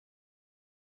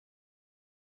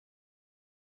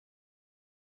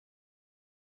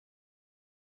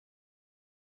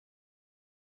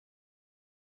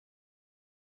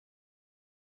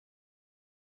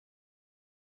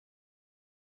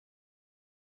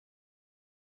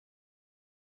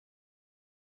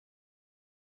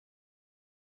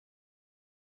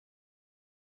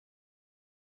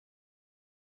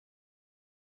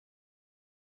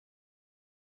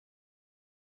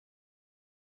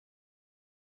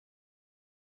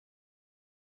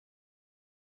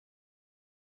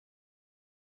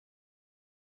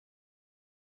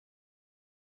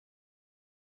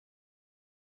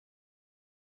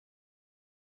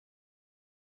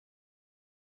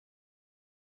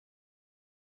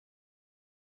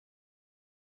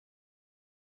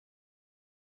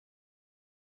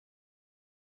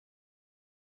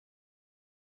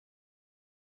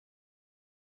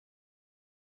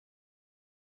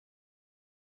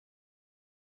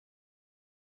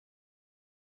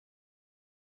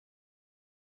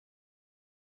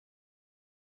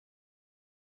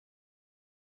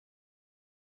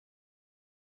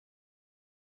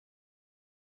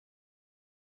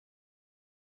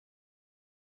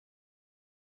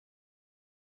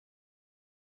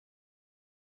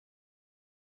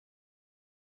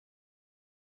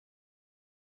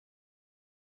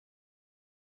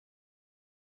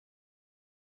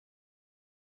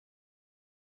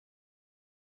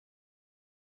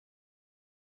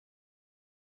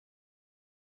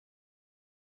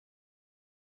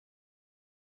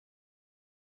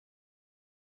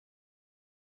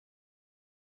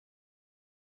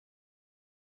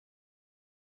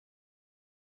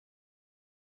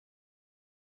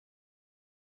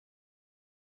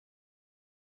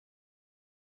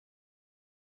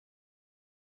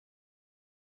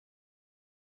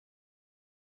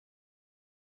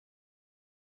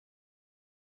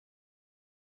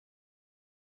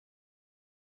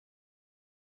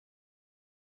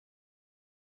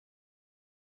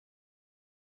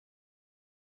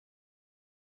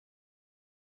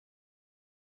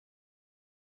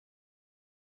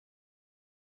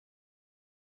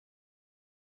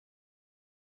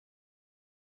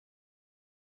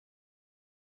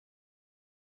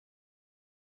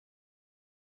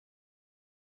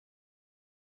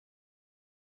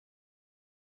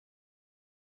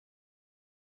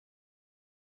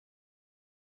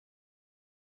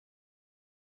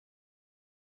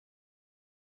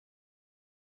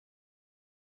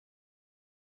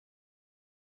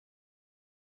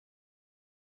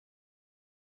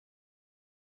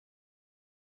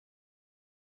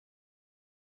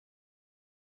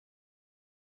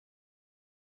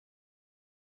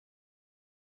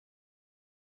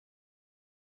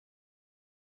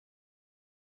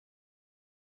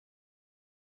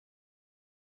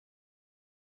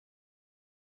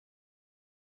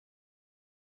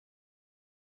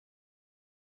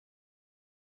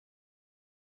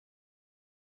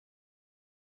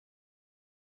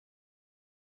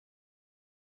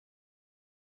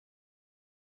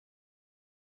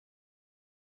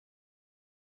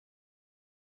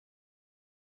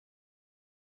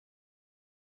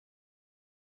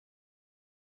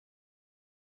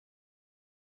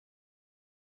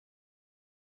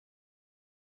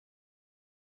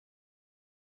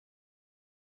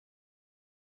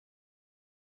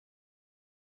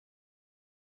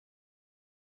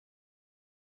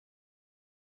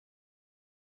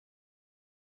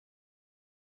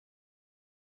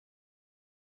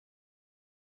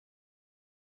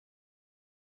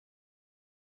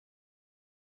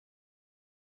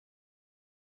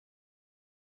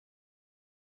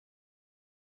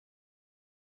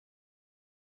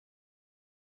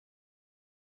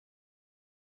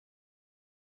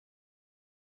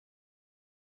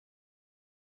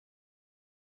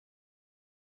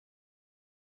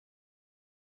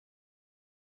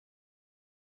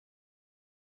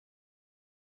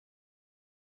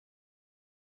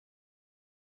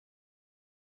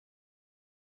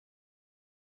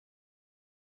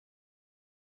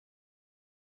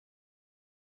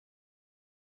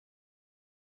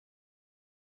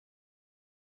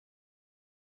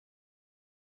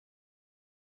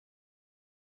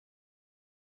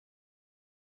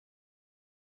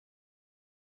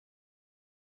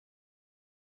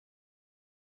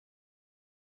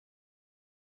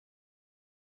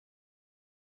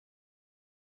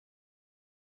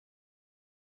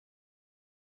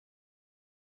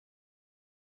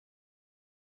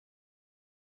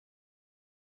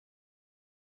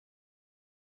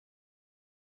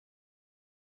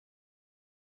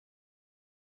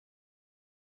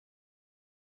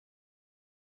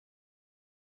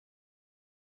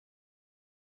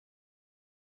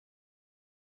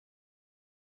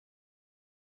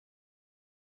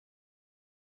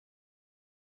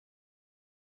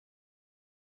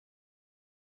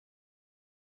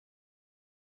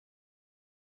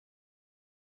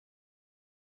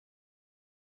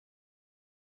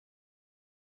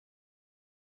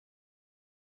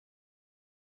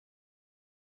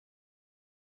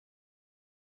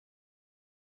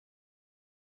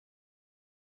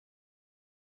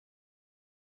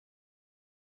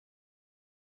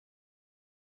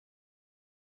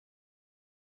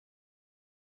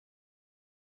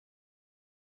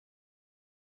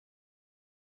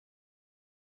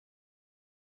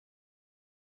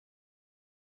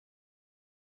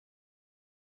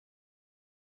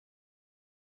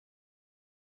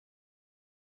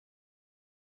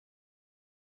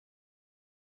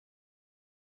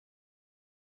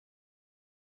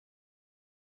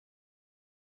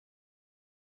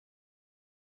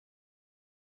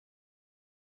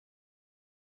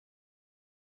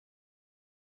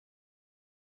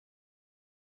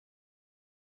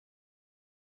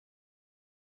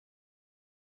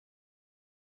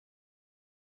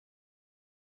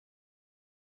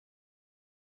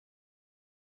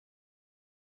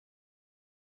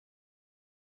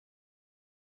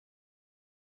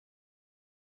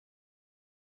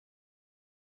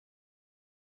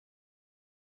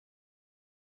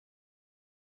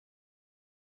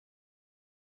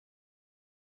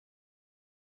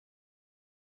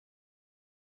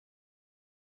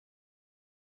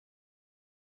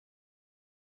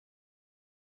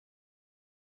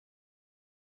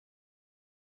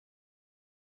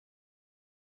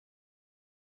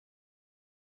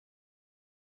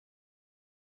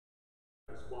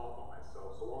swap on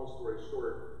myself. So long story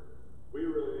short, we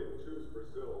really didn't choose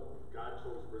Brazil. God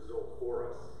chose Brazil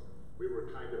for us. We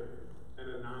were kind of an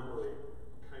anomaly,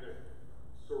 kind of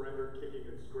surrendered, kicking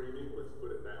and screaming, let's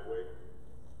put it that way.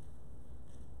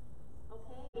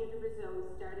 Okay, in Brazil, we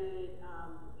started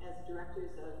as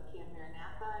directors of Camp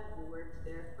Maranatha. We worked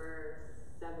there for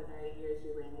 7 or 8 years.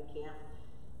 We ran the camp.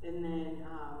 And then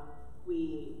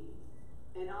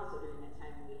and also during that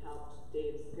time, we helped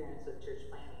Dave's parents with church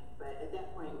planning. But at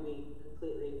that point, we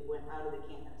completely went out of the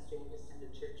camp ministry and just into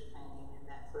church planning, and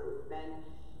that's where we've been.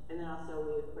 And then also,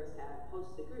 we of course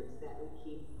host the groups that we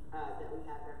keep, that we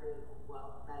have not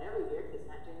every year, because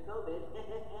not during COVID,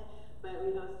 but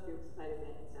we host groups quite a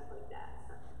bit and stuff like that.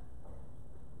 So.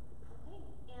 Okay,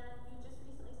 and you just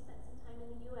recently spent some time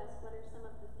in the U.S. What are some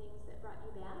of the things that brought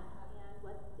you back, and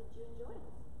what did you enjoy?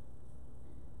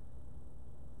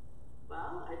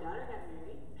 Well, our daughter got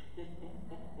married,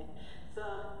 so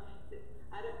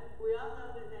we all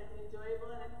know that that's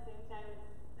enjoyable, and at the same time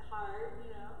it's hard,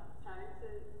 you know, it's hard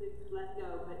to let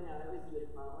go, but no, it was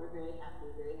beautiful. We're very happy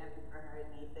for her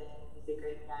and Nathan. He's a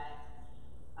great guy.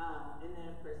 And then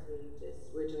of course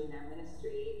we're doing our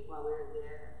ministry while we were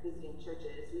there visiting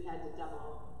churches. We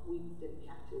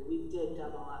did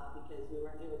double up because we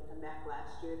weren't able to come back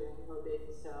last year during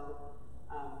COVID, so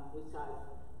we saw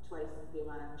twice the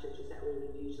amount of churches that we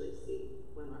would usually see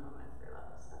when we're home on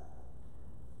furlough. So.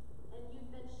 And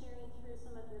you've been sharing through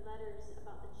some of your letters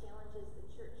about the challenges the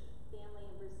church family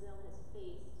in Brazil has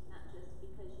faced, not just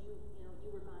because you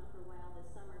were gone for a while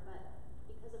this summer, but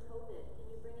because of COVID.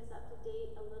 Can you bring us up to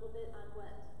date a little bit on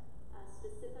what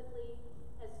specifically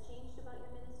has changed about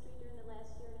your ministry during the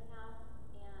last year and a half,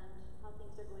 and how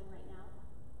things are going right now?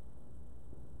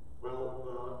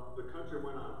 Well, the country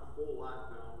went on full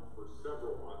lockdown for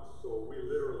several months, so we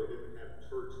literally didn't have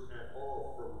church at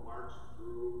all from March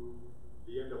through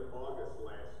the end of August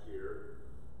last year.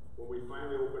 When we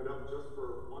finally opened up just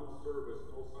for one service,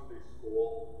 no Sunday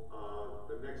school,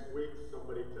 the next week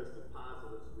somebody tested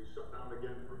positive, so we shut down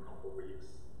again for a couple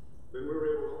weeks. Then we were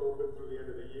able to open through the end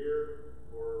of the year,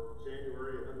 or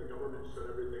January, and then the government shut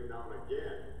everything down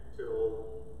again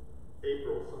till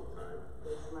April sometime.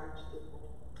 It's March.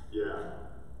 Yeah,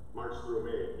 March through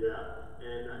May, yeah.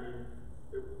 And I mean,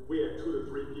 we had 2 to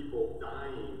 3 people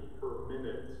dying per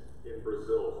minute in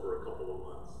Brazil for a couple of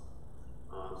months.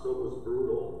 So it was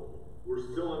brutal. We're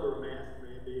still under a mask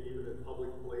mandate, even in public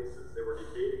places. They were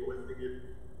debating lifting it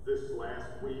this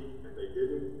last week, and they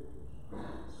didn't.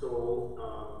 So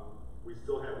we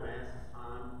still have masks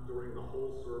on during the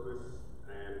whole service,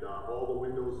 and all the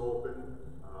windows open,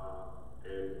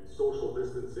 and social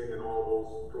distancing and all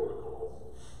those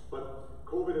protocols. But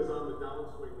COVID is on the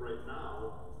downswing right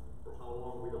now. For how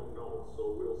long, we don't know,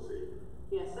 so we'll see.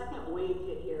 Yeah, second wave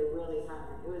hit here really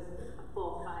hard. It was a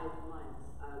full 5 months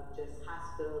of just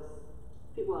hospitals.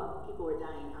 People were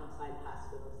dying outside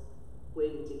hospitals,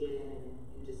 waiting to get in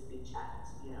and just be checked,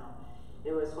 you know.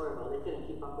 It was horrible. They couldn't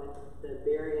keep up with the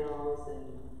burials, and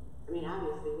I mean,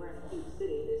 obviously we're in a huge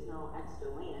city. There's no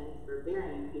extra land for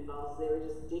burying people, so they were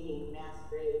just digging mass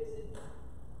graves.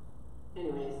 And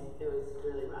anyways, it was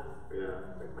really rough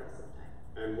for quite some time.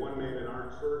 And one man in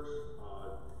our church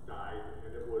died,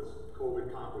 and it was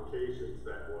COVID complications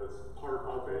that was part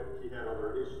of it. He had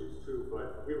other issues too,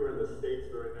 but we were in the States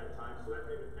during that time, so that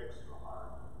made it extra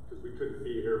hard because we couldn't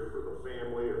be here for the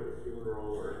family or the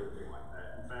funeral or anything like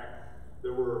that. In fact,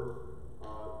 there were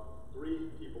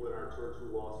 3 people in our church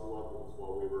who lost loved ones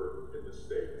while we were in the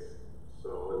States,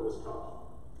 so it was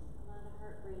tough. A lot of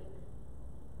heartbreak.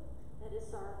 That is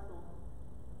sorrowful.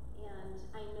 And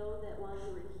I know that while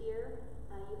you were here,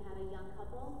 you had a young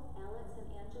couple, Alex and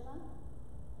Angela,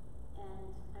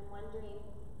 and I'm wondering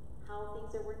how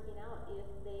things are working out, if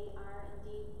they are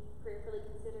indeed prayerfully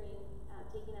considering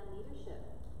taking on leadership.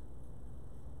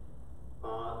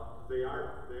 They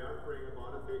are praying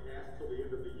about it. They asked till the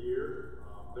end of the year.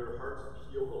 Their hearts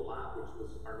healed a lot, which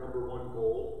was our number 1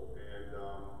 goal, and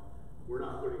we're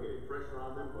not putting any pressure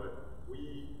on them, but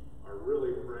we are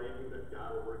really praying that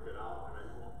God will work it out. And I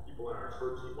know people in our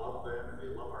church love them, and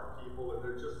they love our people, and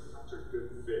they're just such a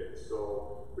good fit.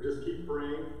 So we just keep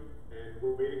praying, and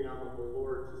we're waiting on the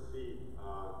Lord to see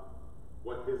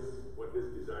what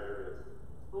his desire is.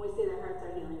 When we say their hearts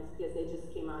are healing, it's because they just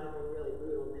came out of a really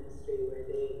brutal ministry where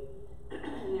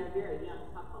and they're a very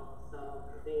young couple, so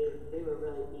they were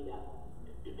really beat up.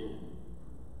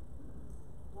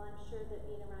 Well, I'm sure that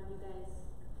being around you guys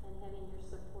and having your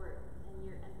support and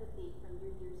your empathy from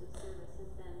your years of service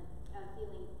has been a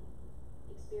healing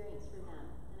experience for them.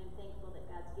 And I'm thankful that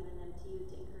God's given them to you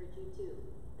to encourage you too,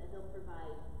 that he'll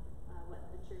provide what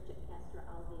the church at Castro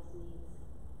Alves needs.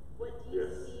 What do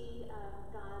you see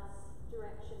God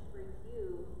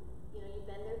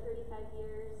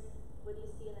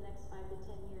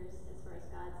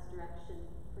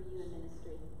in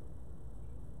ministry?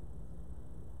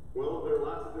 Well, there are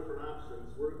lots of different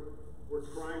options. We're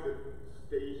trying to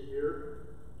stay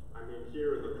here. I mean,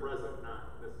 here in the present,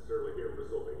 not necessarily here in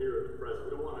Brazil, but here in the present.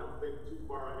 We don't want to think too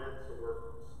far ahead, so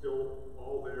we're still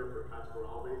all there for Castro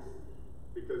Alves.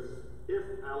 Because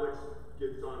if Alex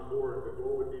gets on board, the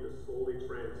goal would be to slowly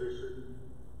transition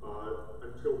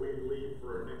until we leave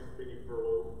for our next mini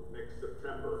furlough next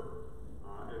September.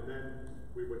 And then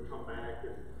we would come back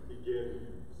and begin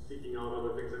seeking out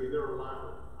other things. I mean, there are a lot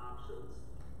of options.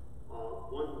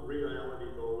 One reality,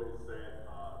 though, is that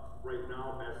right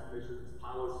now, Mass Missions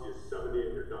policy is 70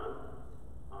 and you're done.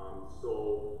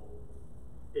 So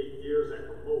 8 years at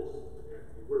the most, and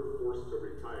we're forced to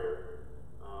retire.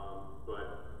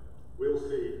 But we'll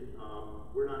see.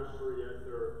 We're not sure yet.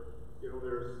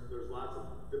 There's lots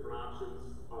of different options.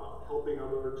 Helping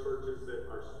other churches that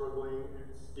are struggling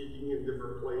and speaking in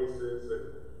different places,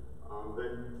 and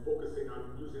then focusing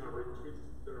on using our retreat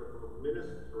center for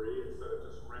ministry instead of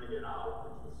just renting it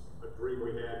out, which was a dream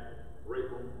we had right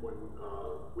when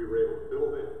we were able to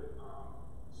build it.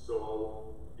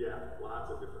 So yeah,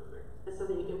 lots of different things. That's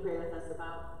something you can pray with us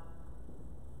about.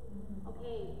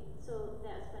 Okay, so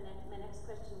that's my next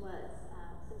question was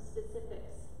some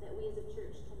specifics that we as a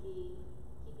church can be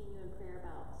keeping you in prayer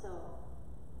about. So,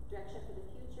 direction for the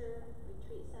future,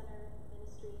 retreat center,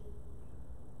 ministry.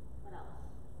 What else?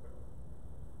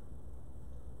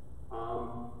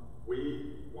 We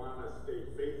want to stay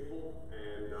faithful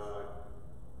and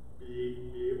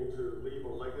be able to leave a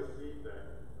legacy that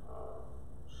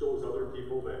shows other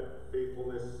people that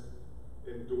faithfulness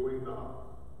in doing the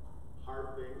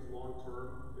hard things long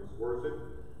term is worth it.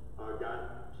 God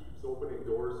keeps opening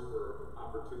doors for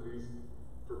opportunities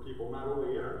for people not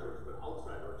only in our church but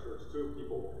outside our church too.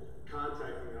 People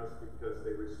contacting us because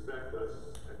they respect us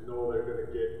and know they're going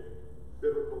to get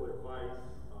biblical advice,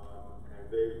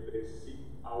 and they seek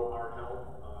out our help.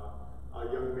 A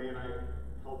young man I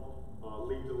helped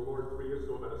lead to the Lord 3 years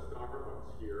ago at a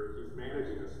Starbucks here. He's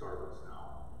managing a Starbucks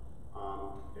now.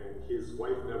 And his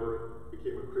wife never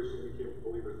became a Christian, became a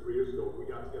believer 3 years ago. We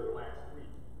got together last week.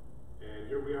 And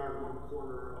here we are in one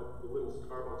corner of the little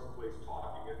Starbucks place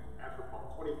talking. And after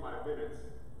about 25 minutes,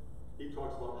 he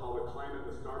talks about how the climate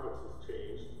in the Starbucks has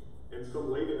changed. And some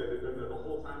lady that had been there the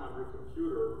whole time on her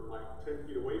computer, like 10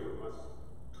 feet away from us,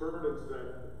 turned and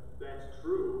said, "That's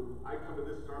true. I come to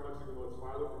this Starbucks even though it's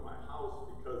farther from my house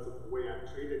because of the way I'm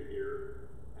treated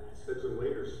here." And I said to him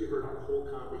later, she heard our whole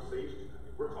conversation. I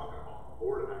mean, we're talking about the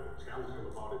Lord, and I challenged him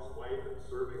about his wife and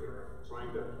serving her, and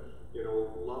trying to,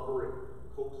 love her and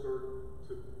coax her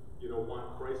to,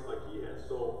 want Christ like he has.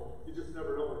 So you just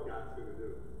never know what God's going to do.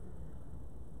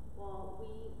 Well, we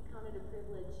count it a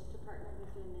privilege to partner with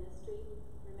you in ministry,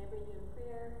 remembering you in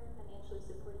prayer, financially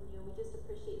supporting you. And we just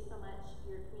appreciate so much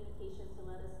your communication to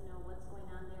let us know what's going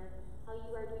on there, how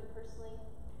you are doing personally,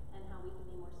 and how we can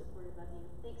be more supportive of you.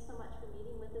 Thanks so much for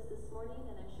meeting with us this morning,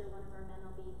 and I'm sure one of our men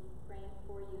will be praying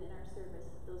for you in our service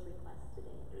with those requests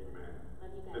today. Amen.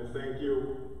 Love you guys. And thank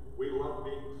you. We love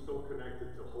being so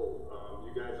connected to Hope.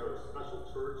 You guys are a special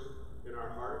church in our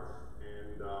hearts,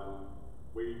 and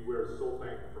we're so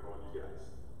thankful for all you guys.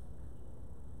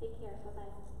 Take care.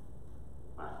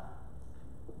 Bye-bye. Bye.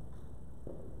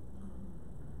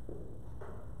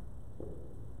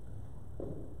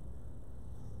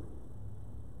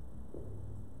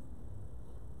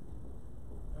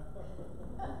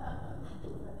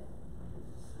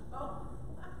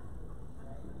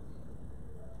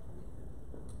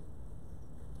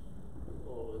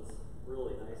 Well, it was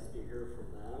really nice to hear from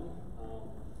them.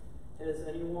 Has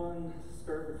anyone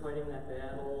started fighting that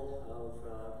battle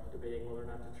of debating whether or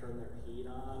not to turn their heat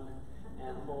on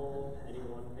at home?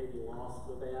 Anyone maybe lost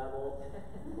the battle?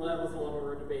 Well, that was the one we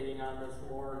were debating on this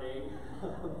morning.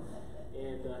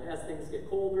 And as things get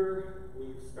colder,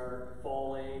 leaves start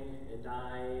falling and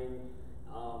dying.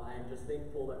 I am just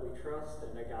thankful that we trust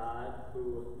in a God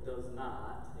who does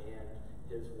not, and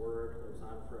his word lives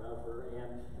on forever.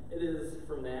 And it is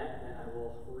from that I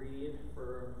will read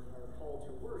for our call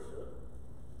to worship.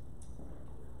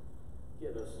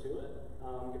 Get us to it.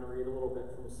 I'm going to read a little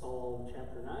bit from Psalm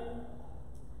chapter 9.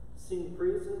 Sing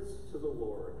praises to the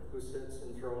Lord who sits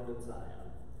enthroned in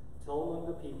Zion. Tell among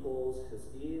the peoples his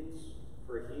deeds,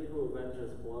 for he who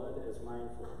avenges blood is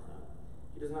mindful of them.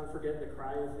 He does not forget the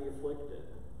cry of the afflicted.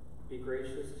 Be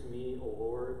gracious to me, O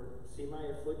Lord. See my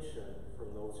affliction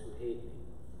from those who hate me.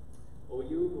 O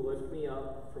you who lift me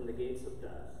up from the gates of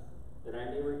death, that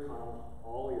I may recount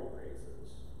all your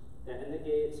praises, that in the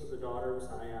gates of the daughter of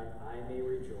Zion I may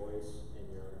rejoice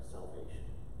in your salvation.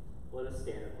 Let us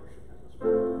stand and worship him this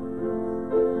morning.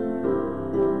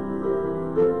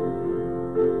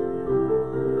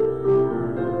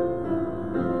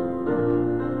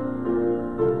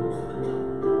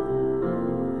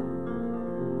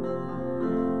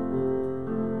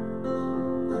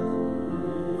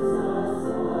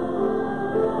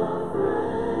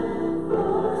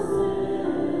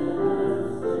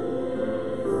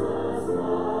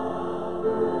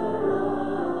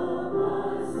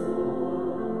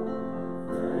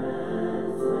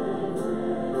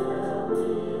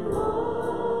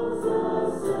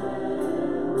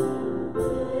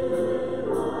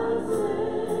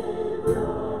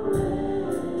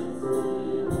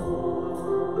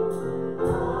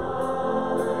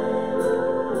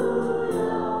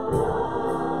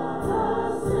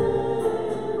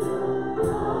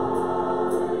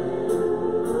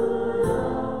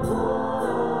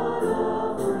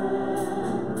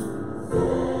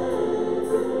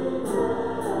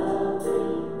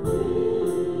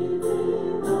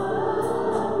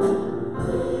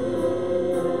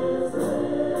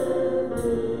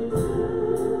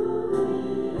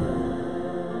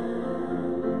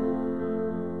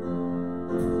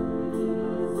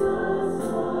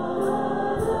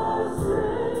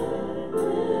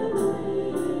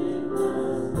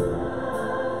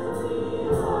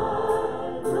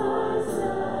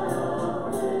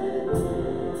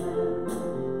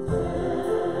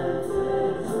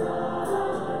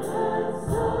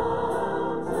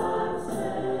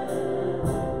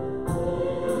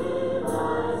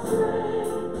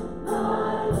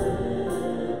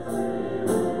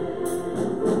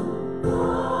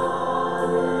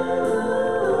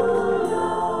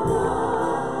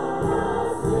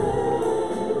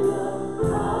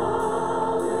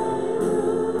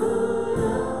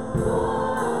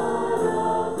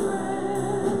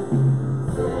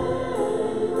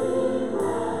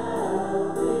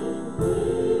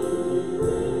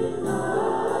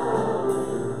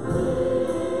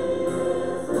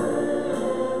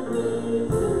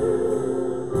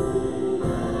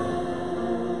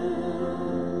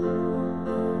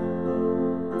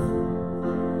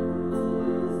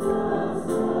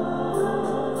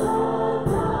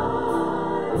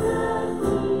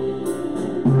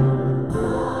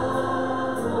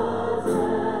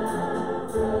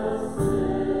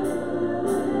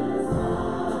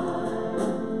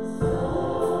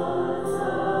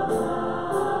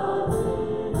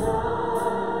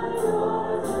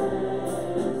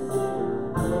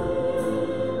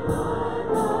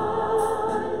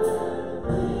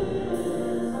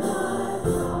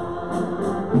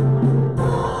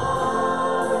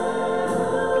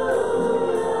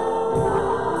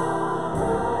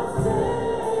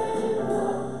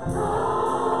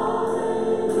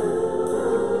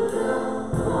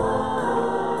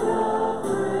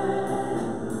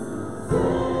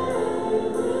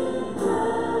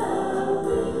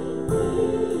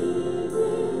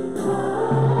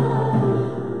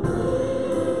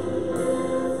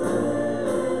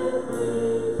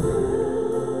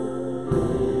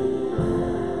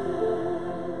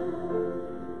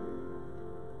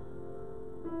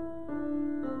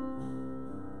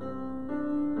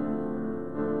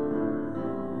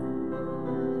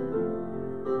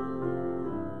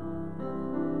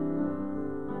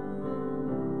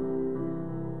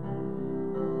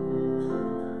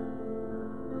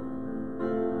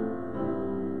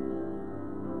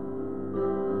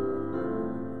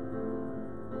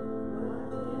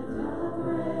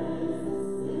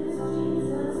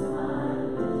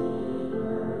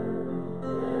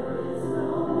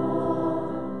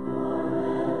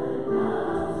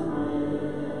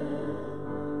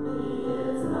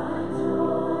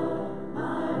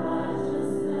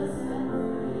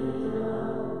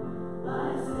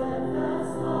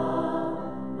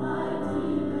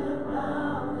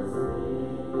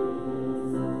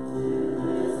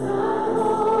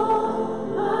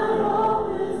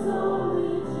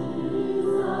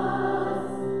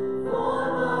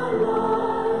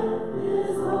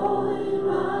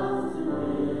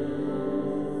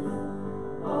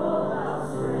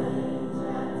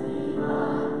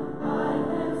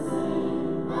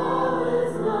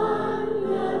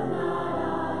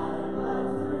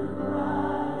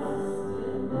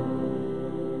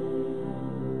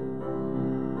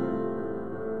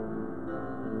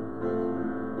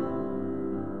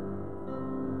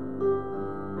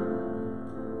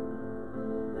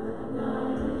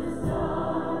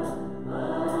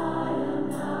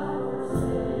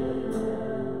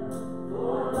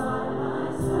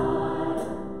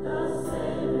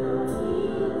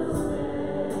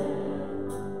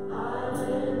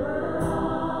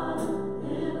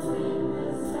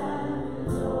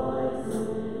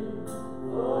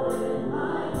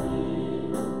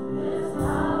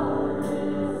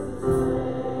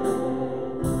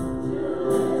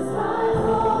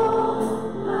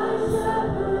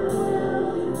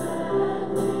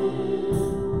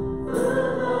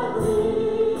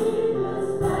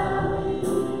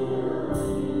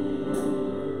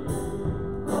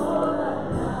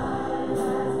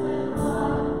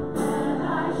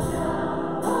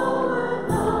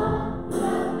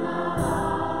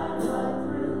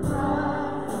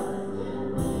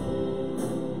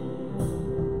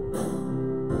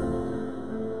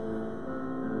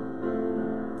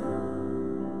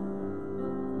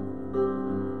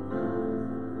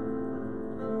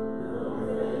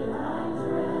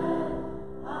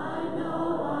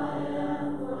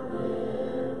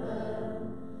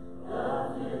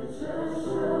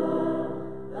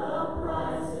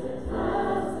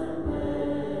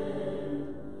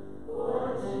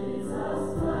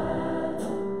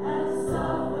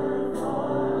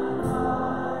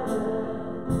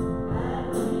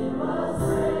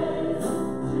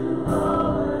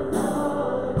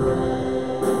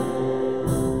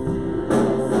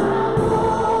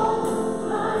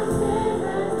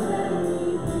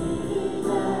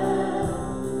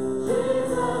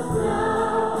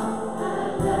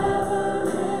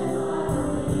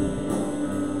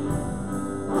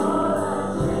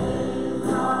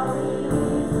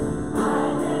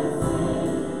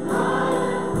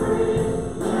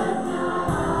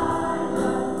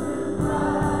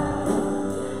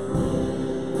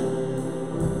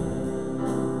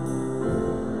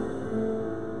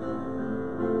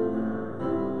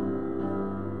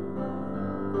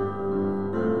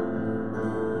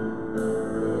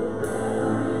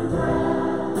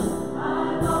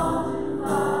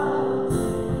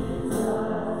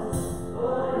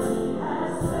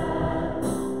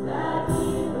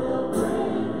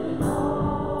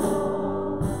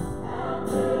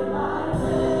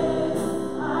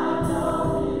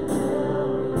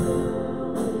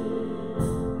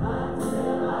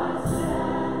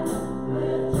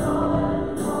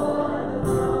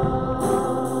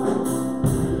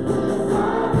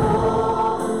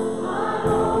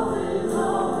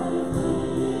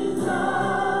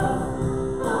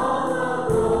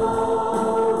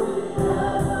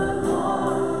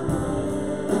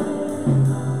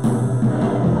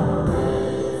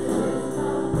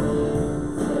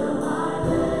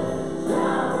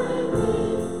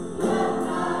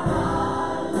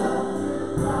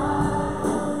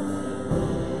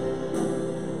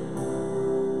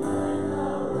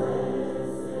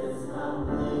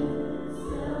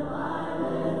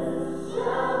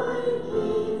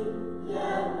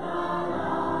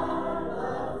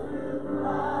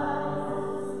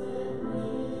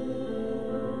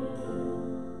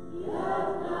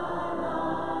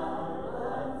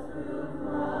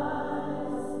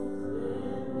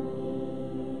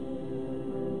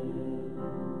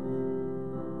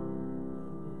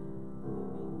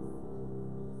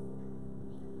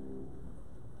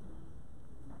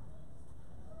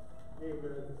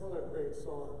 Amen. What a great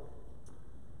song.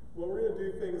 Well, we're going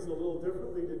to do things a little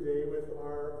differently today with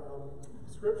our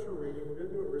scripture reading. We're going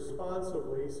to do it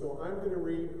responsively. So I'm going to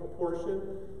read a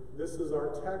portion. This is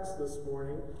our text this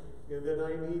morning. And then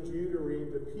I need you to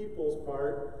read the people's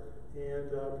part.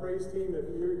 And praise team, if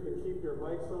you can keep your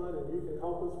mics on and you can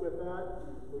help us with that,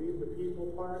 leave the people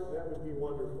part, that would be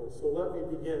wonderful. So let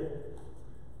me begin.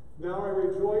 Now I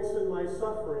rejoice in my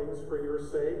sufferings for your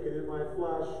sake, and in my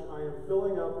flesh I am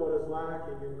filling up what is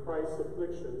lacking in Christ's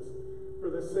afflictions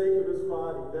for the sake of his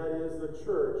body, that is, the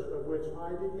church, of which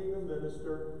I became a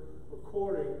minister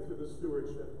according to the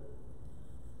stewardship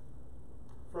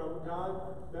from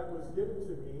God that was given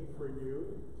to me for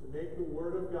you, to make the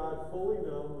word of God fully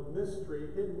known, the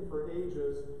mystery hidden for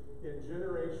ages and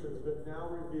generations, but now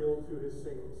revealed to his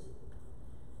saints.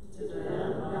 To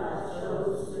them God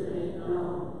chose to make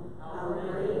known how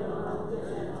great among the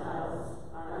Gentiles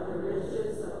are the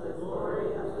riches of the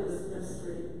glory of this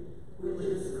mystery, which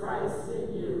is Christ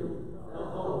in you, the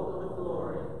hope of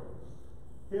glory.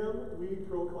 Him we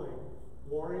proclaim,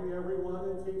 warning everyone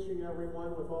and teaching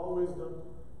everyone with all wisdom,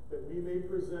 that we may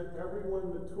present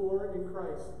everyone mature in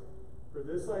Christ. For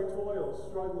this I toil,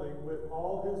 struggling with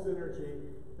all his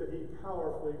energy, that he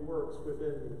powerfully works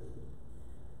within me.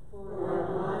 For I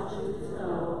want you to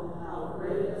know how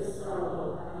great a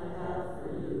struggle I have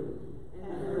for you,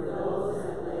 and for those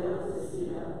at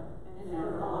Laodicea, and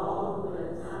for all who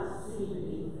have not seen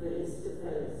me face to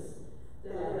face,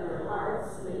 that their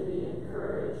hearts may be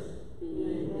encouraged,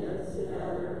 being knit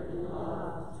together in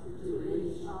love, to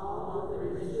reach all the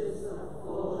riches of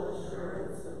full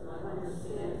assurance of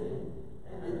understanding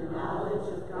and the knowledge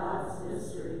of God's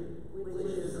mystery,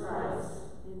 which is Christ,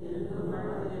 in whom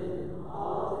are hidden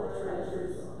all the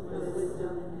treasures of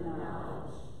wisdom and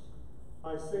knowledge.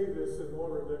 I say this in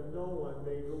order that no one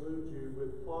may delude you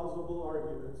with plausible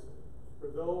arguments. For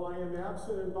though I am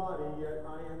absent in body, yet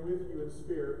I am with you in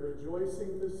spirit,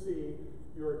 rejoicing to see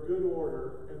your good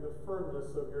order and the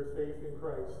firmness of your faith in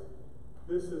Christ.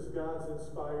 This is God's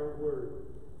inspired word.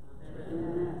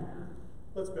 Amen.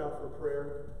 Let's bow for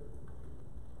prayer.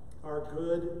 Our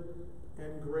good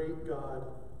and great God,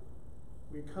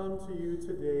 we come to you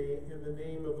today in the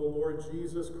name of the Lord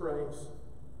Jesus Christ.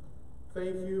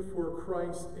 Thank you for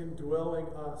Christ indwelling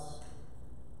us.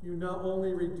 You not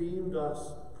only redeemed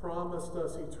us, promised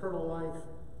us eternal life,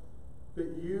 but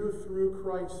you through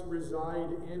Christ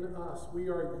reside in us. We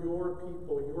are your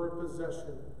people, your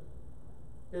possession.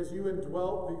 As you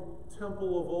indwelt the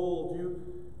temple of old,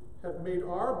 you have made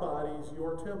our bodies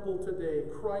your temple today,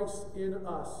 Christ in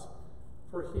us,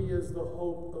 for he is the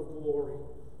hope of glory.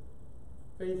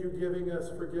 Thank you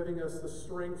for giving us the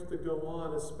strength to go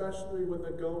on, especially when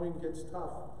the going gets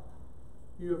tough.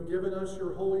 You have given us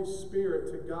your Holy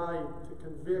Spirit to guide, to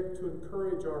convict, to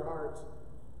encourage our hearts.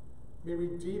 May we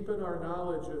deepen our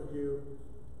knowledge of you.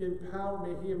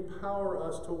 May he empower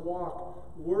us to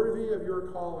walk worthy of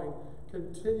your calling,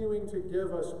 continuing to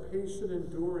give us patient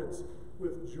endurance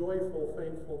with joyful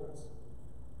thankfulness.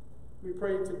 We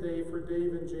pray today for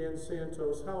Dave and Jan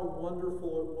Santos. How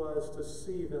wonderful it was to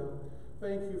see them.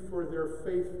 Thank you for their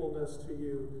faithfulness to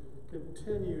you.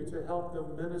 Continue to help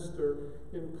them minister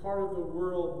in part of the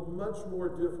world much more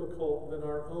difficult than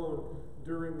our own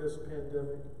during this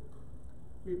pandemic.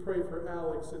 We pray for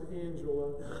Alex and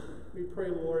Angela. We pray,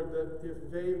 Lord, that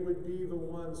if they would be the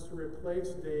ones to replace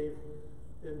Dave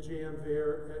and Jan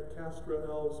there at Castro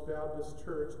Elves Baptist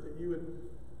Church, that you would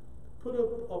put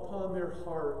upon their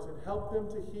heart and help them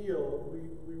to heal.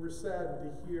 We were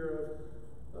saddened to hear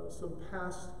of some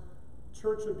past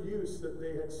church abuse that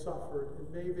they had suffered, and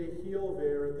may they heal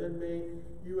there, and then may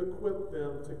you equip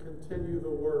them to continue the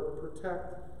work,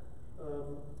 protect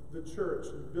the church,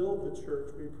 and build the church,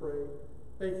 we pray.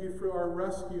 Thank you for our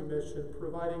rescue mission,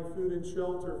 providing food and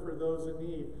shelter for those in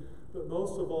need, but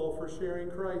most of all for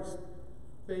sharing Christ.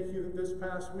 Thank you that this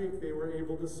past week they were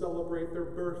able to celebrate their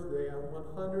birthday on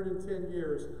 110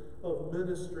 years of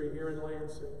ministry here in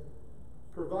Lansing.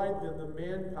 Provide them the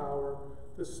manpower.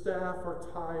 The staff are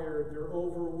tired, they're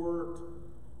overworked,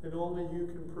 and only you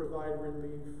can provide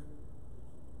relief.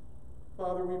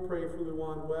 Father, we pray for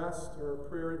Luan West, our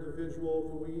prayer individual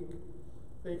of the week.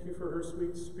 Thank you for her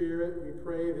sweet spirit. We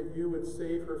pray that you would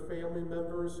save her family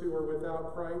members who are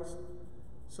without Christ.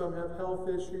 Some have health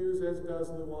issues, as does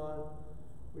Luan.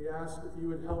 We ask that you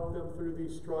would help them through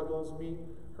these struggles, meet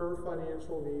her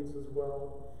financial needs as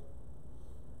well.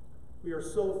 We are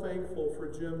so thankful for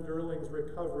Jim Derling's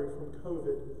recovery from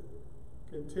COVID.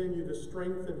 Continue to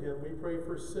strengthen him. We pray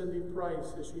for Cindy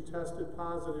Price as she tested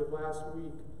positive last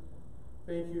week.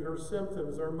 Thank you. Her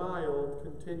symptoms are mild.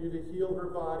 Continue to heal her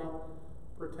body.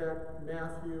 Protect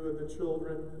Matthew and the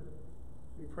children.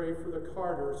 We pray for the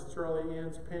Carters, Charlie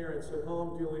Ann's parents at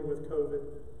home dealing with COVID.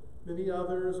 Many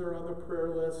others are on the prayer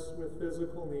list with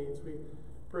physical needs. We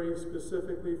pray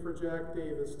specifically for Jack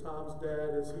Davis, Tom's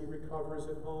dad, as he recovers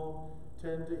at home.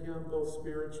 Tend to him both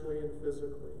spiritually and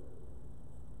physically.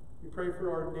 We pray for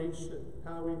our nation,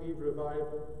 how we need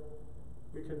revival.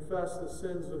 We confess the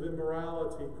sins of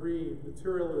immorality, greed,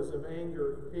 materialism,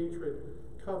 anger, hatred,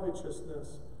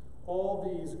 covetousness.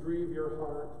 All these grieve your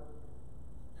heart.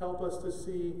 Help us to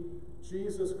see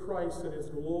Jesus Christ in his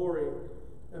glory,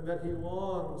 and that he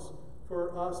longs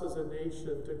for us as a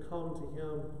nation to come to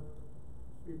him.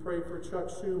 We pray for Chuck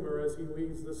Schumer as he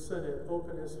leads the Senate.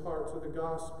 Open his heart to the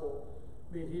gospel.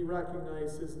 May he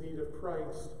recognize his need of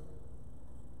Christ.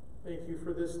 Thank you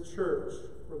for this church,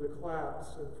 for the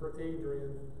class, and for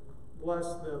Adrian.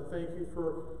 Bless them. Thank you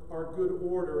for our good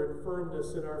order and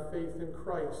firmness in our faith in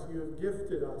Christ. You have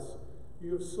gifted us.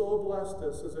 You have so blessed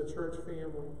us as a church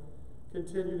family.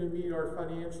 Continue to meet our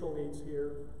financial needs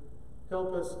here.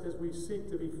 Help us as we seek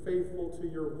to be faithful to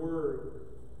your word.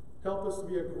 Help us to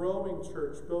be a growing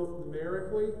church, both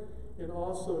numerically and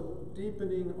also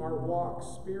deepening our walk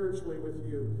spiritually with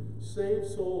you. Save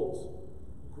souls,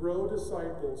 grow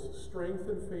disciples,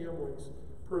 strengthen families,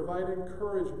 provide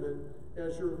encouragement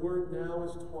as your word now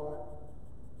is taught.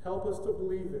 Help us to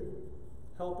believe it.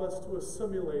 Help us to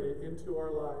assimilate it into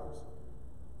our lives.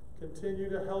 Continue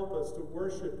to help us to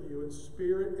worship you in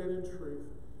spirit and in truth.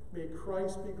 May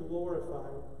Christ be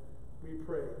glorified, we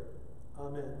pray.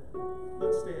 Amen.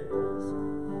 Let's stand, please.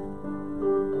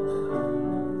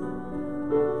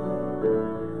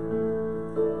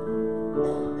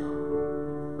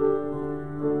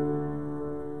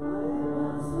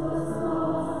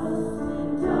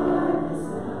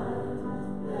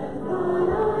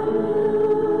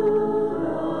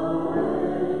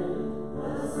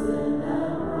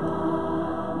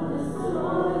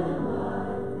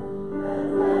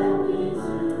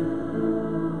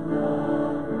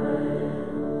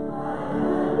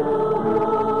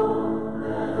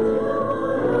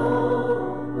 You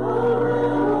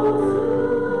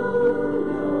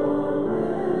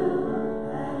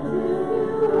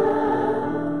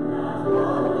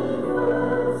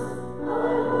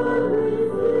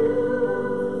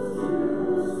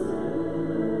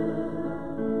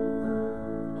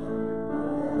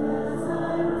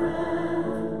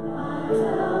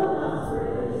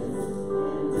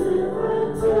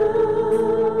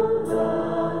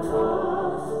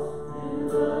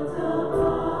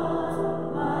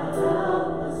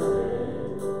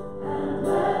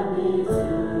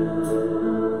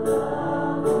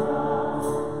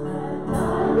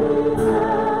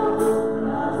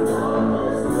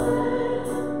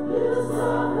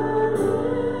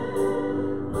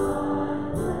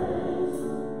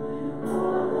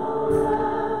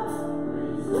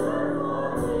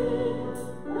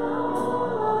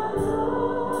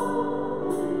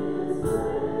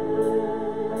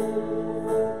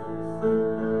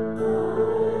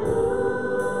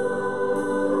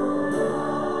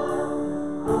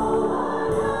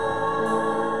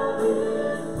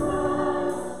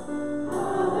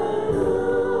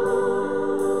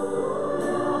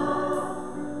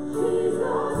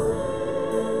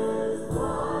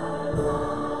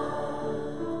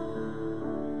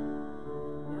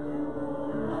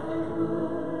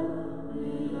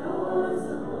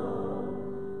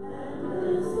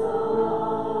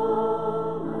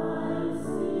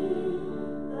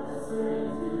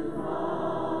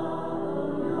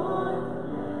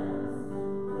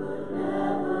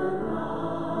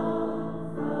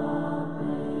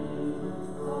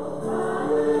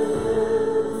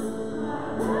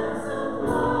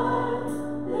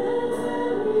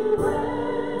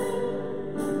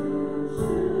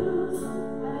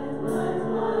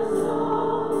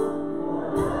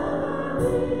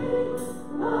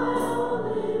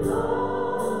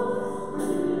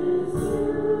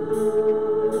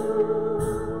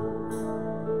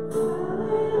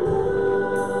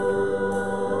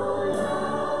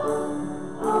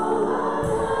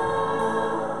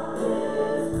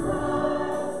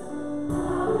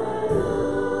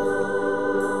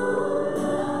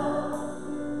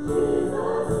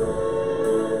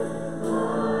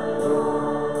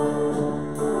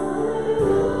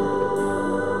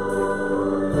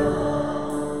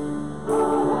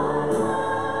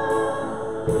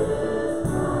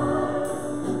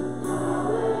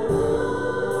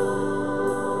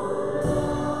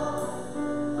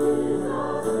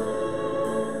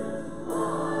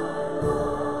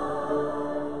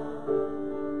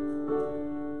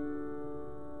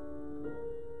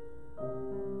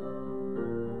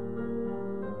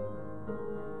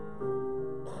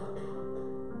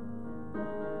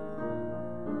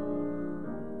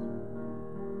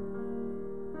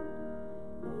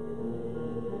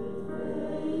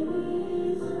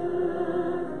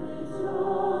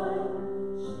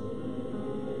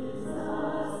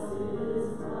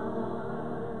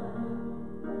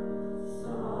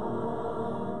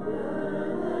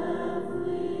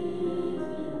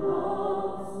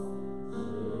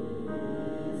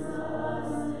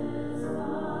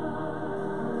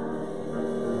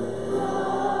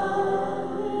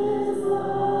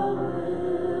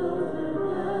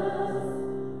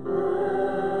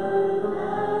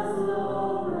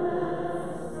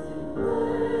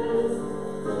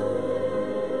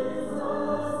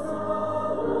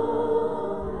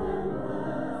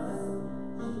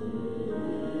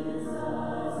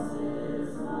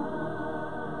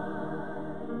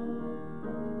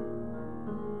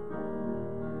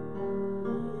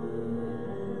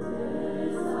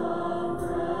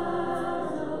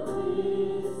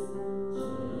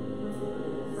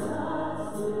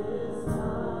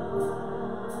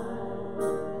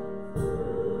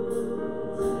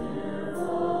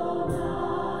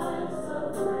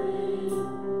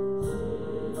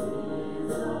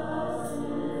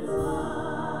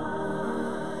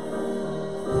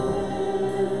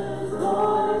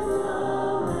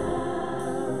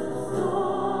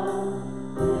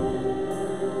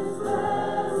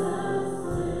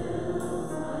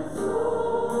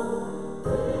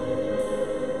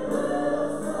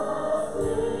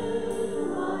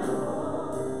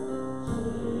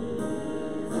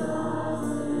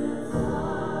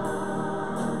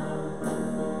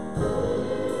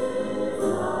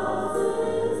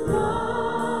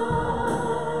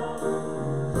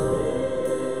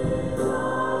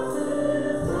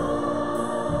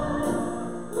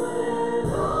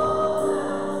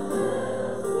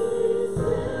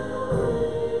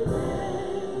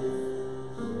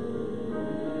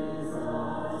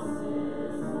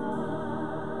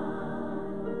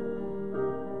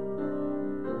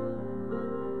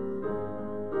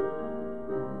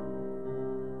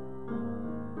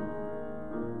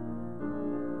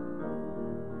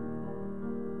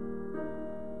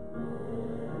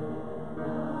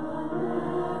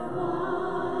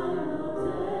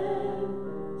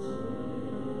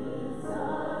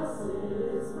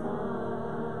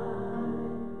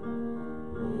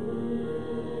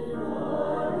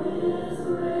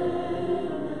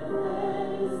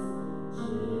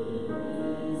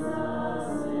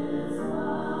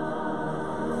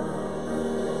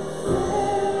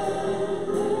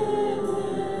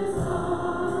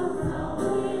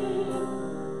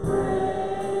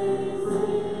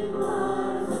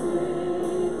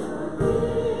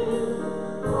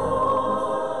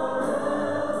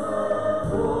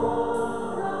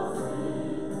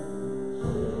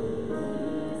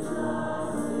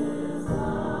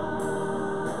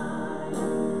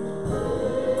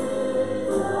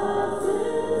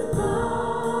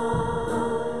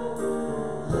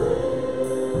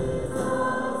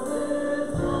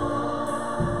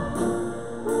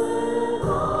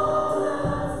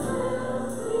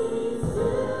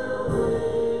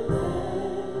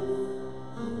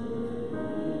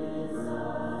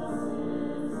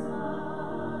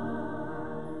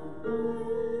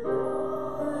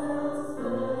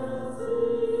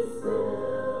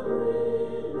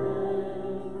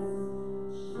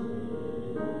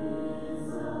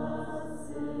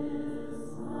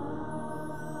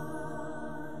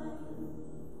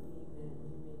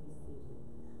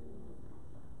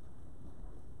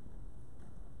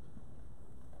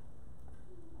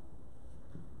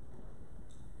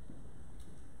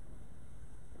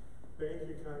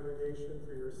congregation,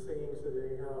 for your singing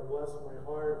today. How it blessed my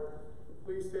heart.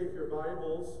 Please take your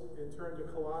Bibles and turn to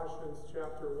Colossians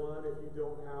chapter 1 if you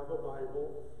don't have a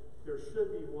Bible. There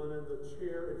should be one in the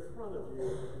chair in front of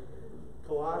you.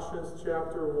 Colossians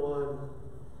chapter 1.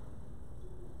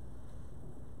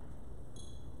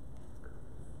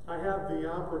 I had the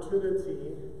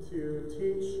opportunity to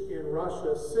teach in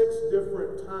Russia 6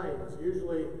 different times,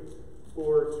 usually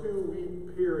for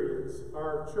 2-week periods.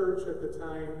 Our church at the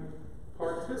time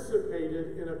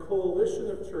participated in a coalition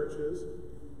of churches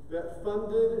that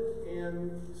funded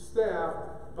and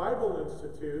staffed Bible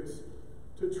institutes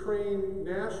to train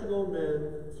national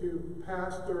men to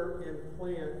pastor and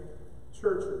plant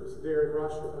churches there in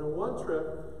Russia. And on one trip,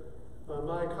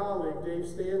 my colleague Dave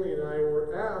Stanley and I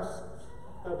were asked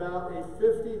about a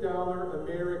 $50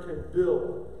 American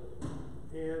bill.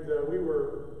 And we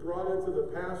were brought into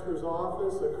the pastor's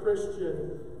office. A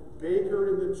Christian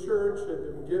baker in the church had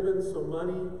been given some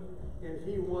money, and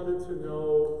he wanted to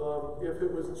know if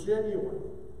it was genuine.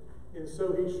 And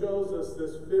so he shows us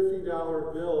this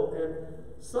 $50 bill,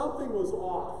 and something was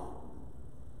off.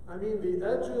 I mean, the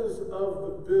edges of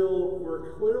the bill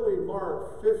were clearly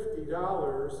marked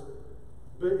 $50,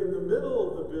 but in the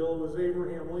middle of the bill was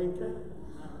Abraham Lincoln.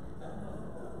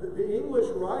 The English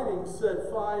writing said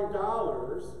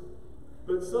 $5,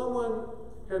 but someone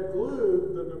had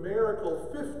glued the numerical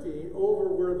 50 over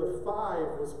where the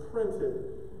 5 was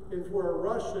printed. And for a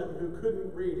Russian who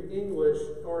couldn't read English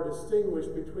or distinguish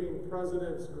between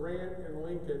Presidents Grant and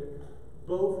Lincoln,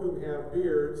 both whom have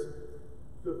beards,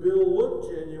 the bill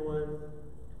looked genuine,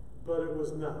 but it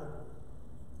was not.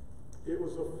 It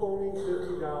was a phony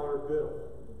 $50 bill.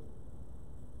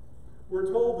 We're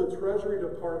told the Treasury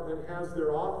Department has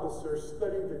their officers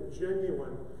study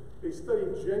they study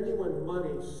genuine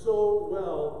money so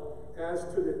well as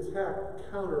to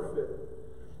detect counterfeit.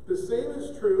 The same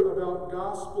is true about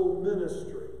gospel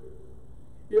ministry.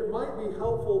 It might be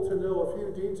helpful to know a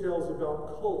few details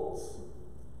about cults,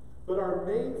 but our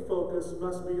main focus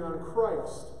must be on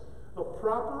Christ. A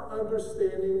proper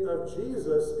understanding of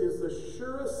Jesus is the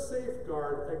surest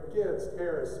safeguard against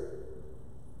heresy.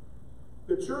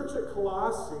 The church at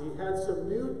Colossae had some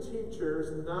new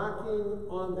teachers knocking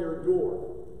on their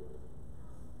door.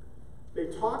 They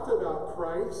talked about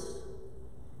Christ.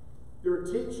 Their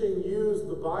teaching used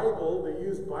the Bible. They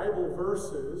used Bible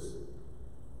verses.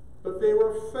 But they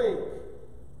were fake.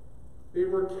 They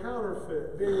were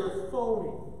counterfeit. They were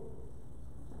phony.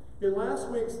 In last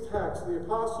week's text, the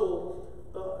apostle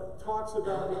talks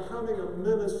about becoming a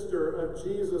minister of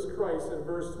Jesus Christ in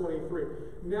verse 23.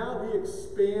 Now he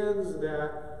expands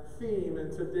that theme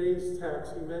in today's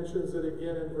text. He mentions it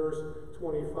again in verse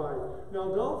 25.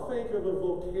 Now don't think of a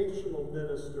vocational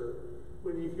minister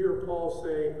when you hear Paul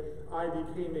say, I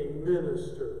became a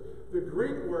minister. The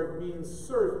Greek word means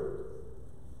servant.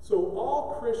 So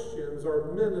all Christians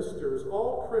are ministers.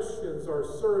 All Christians are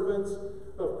servants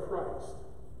of Christ.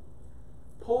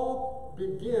 Paul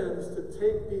begins to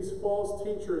take these false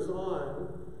teachers on,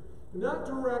 not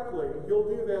directly, he'll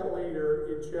do that later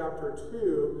in chapter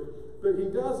 2, but he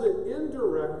does it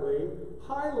indirectly,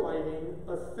 highlighting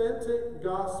authentic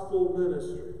gospel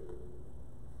ministry.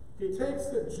 He takes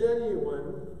the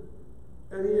genuine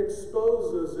and he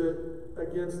exposes it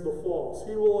against the false.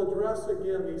 He will address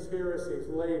again these heresies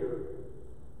later.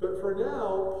 But for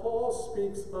now, Paul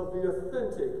speaks of the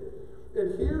authentic.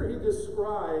 And here he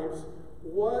describes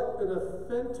what an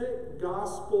authentic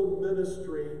gospel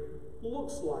ministry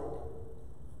looks like.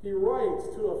 He writes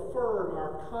to affirm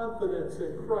our confidence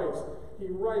in Christ. He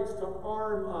writes to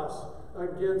arm us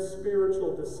against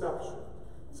spiritual deception.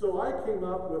 So I came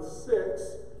up with 6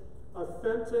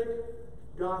 authentic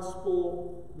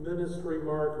gospel ministry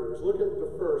markers. Look at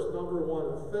the first. Number 1,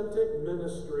 authentic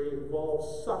ministry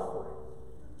involves suffering.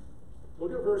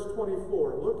 Look at verse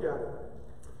 24. Look at it.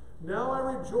 Now I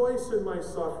rejoice in my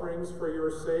sufferings for your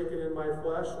sake, and in my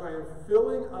flesh I am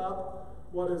filling up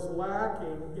what is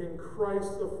lacking in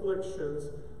Christ's afflictions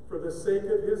for the sake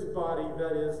of his body,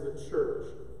 that is the church.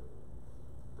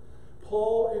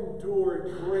 Paul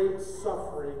endured great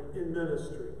suffering in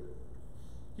ministry.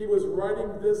 He was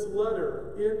writing this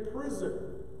letter in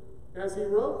prison. As he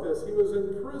wrote this, he was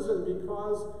in prison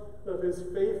because of his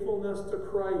faithfulness to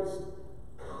Christ.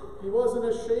 He wasn't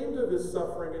ashamed of his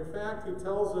suffering. In fact, he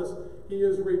tells us he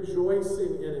is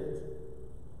rejoicing in it.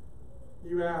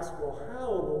 You ask, well,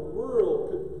 how in the world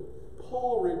could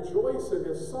Paul rejoice in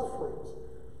his sufferings?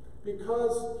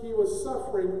 Because he was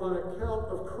suffering on account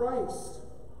of Christ.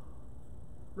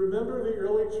 Remember the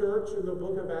early church in the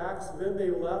book of Acts? Then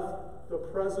they left the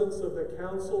presence of the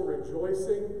council,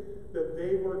 rejoicing that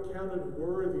they were counted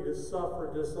worthy to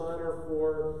suffer dishonor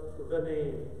for the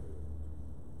name.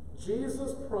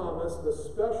 Jesus promised a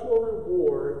special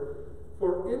reward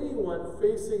for anyone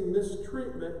facing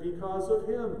mistreatment because of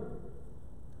him.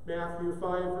 Matthew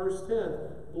 5, verse 10,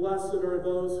 "Blessed are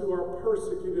those who are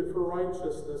persecuted for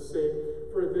righteousness' sake,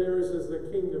 for theirs is the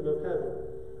kingdom of heaven."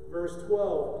 Verse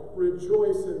 12,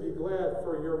 "Rejoice and be glad,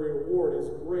 for your reward is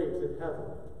great in heaven."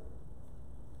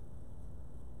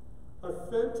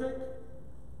 Authentic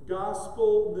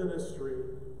gospel ministry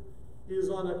is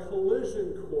on a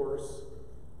collision course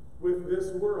with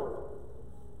this world.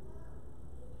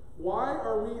 Why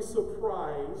are we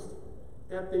surprised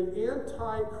at the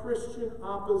anti-Christian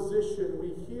opposition we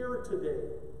hear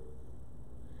today?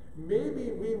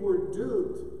 Maybe we were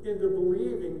duped into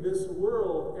believing this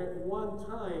world at one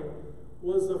time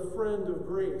was a friend of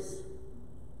grace.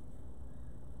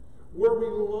 Were we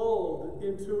lulled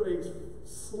into a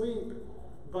sleep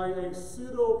by a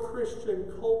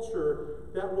pseudo-Christian culture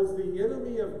that was the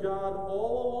enemy of God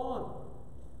all along?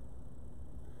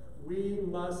 We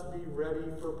must be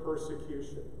ready for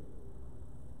persecution.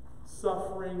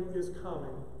 Suffering is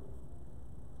coming.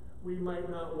 We might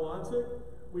not want it,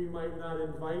 we might not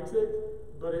invite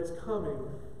it, but it's coming.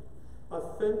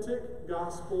 Authentic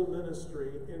gospel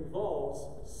ministry involves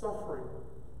suffering.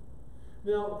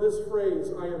 Now, this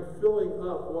phrase, "I am filling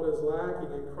up what is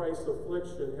lacking in Christ's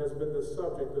affliction," has been the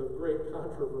subject of great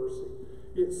controversy.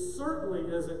 It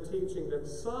certainly isn't teaching that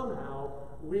somehow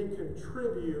we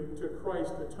contribute to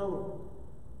Christ's atonement.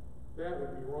 That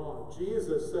would be wrong.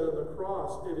 Jesus said on the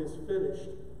cross, "It is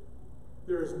finished."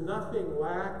 There is nothing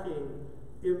lacking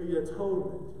in the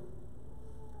atonement.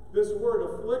 This word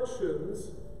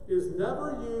afflictions is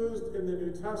never used in the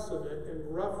New Testament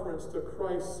in reference to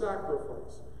Christ's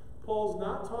sacrifice. Paul's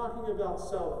not talking about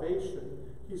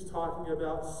salvation, he's talking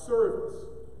about service.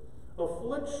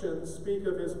 Afflictions speak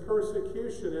of his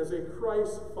persecution as a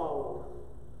Christ follower.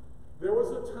 There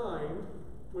was a time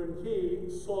when he,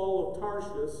 Saul of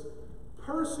Tarsus,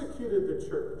 persecuted the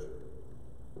church.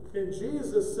 And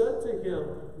Jesus said to him,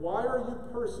 "Why are you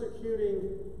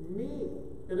persecuting me?"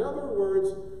 In other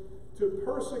words, to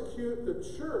persecute the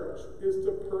church is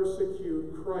to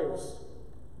persecute Christ.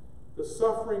 The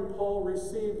suffering Paul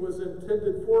received was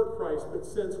intended for Christ, but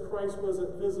since Christ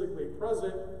wasn't physically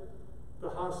present, the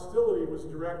hostility was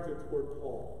directed toward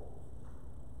Paul.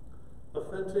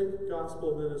 Authentic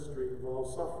gospel ministry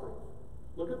involves suffering.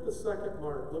 Look at the second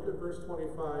mark. Look at verse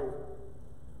 25.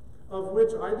 "Of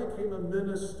which I became a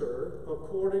minister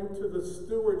according to the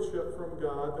stewardship from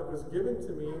God that was given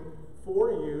to me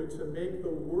for you to make the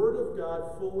word of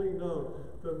God fully known.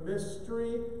 The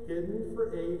mystery hidden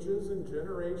for ages and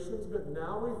generations, but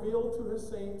now revealed to his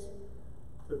saints.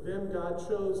 To them God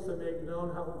chose to make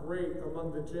known how great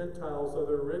among the Gentiles are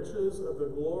the riches of the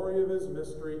glory of his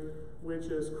mystery, which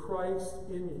is Christ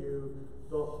in you,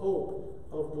 the hope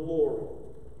of glory."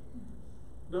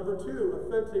 Number two,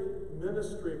 authentic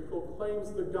ministry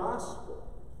proclaims the gospel.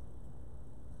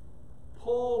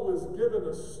 Paul was given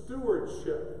a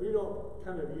stewardship. We don't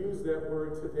kind of use that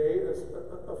word today.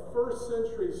 A first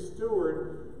century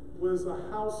steward was a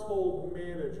household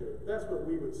manager. That's what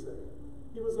we would say.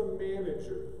 He was a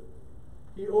manager.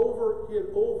 He had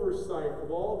oversight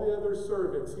of all the other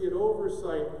servants. He had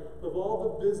oversight of all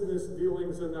the business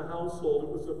dealings in the household. It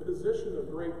was a position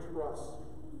of great trust.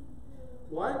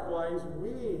 Likewise,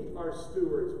 we are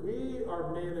stewards. We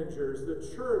are managers. The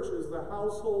church is the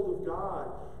household of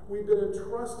God. We've been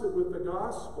entrusted with the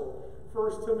gospel.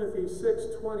 1 Timothy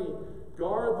 6:20,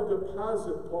 "Guard the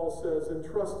deposit," Paul says,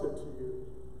 "entrusted to you."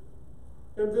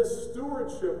 And this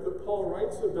stewardship that Paul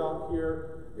writes about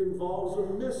here involves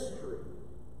a mystery.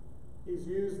 He's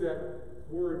used that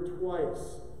word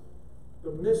twice.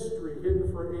 The mystery hidden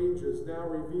for ages, now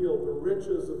revealed, the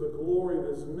riches of the glory of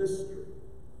his mystery.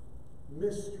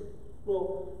 Mystery.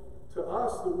 Well, to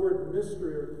us, the word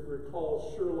mystery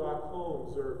recalls Sherlock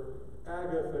Holmes or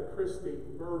Agatha Christie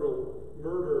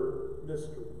murder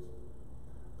mysteries.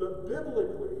 But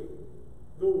biblically,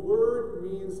 the word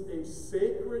means a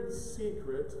sacred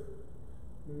secret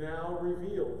now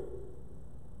revealed.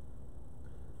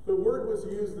 The word was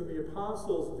used in the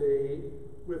apostles' day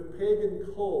with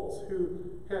pagan cults who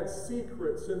had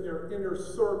secrets in their inner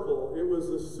circle. It was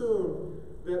assumed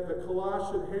that the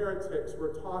Colossian heretics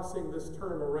were tossing this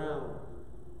term around.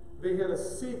 They had a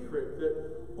secret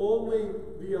that only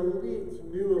the elite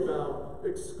knew about,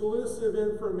 exclusive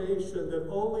information that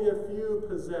only a few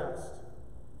possessed.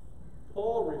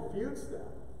 Paul refutes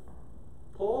that.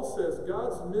 Paul says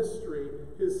God's mystery,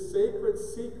 his sacred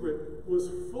secret, was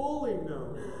fully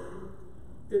known.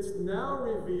 It's now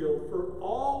revealed for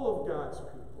all of God's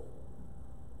people.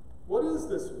 What is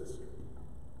this mystery?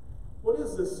 What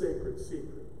is this sacred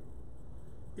secret?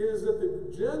 It is that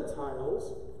the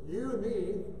Gentiles, you and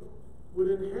me, would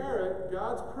inherit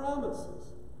God's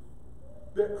promises.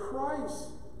 That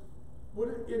Christ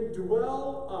would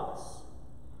indwell us.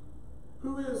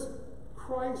 Who is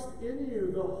Christ in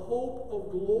you, the hope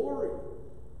of glory?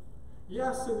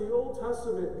 Yes, in the Old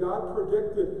Testament, God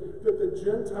predicted that the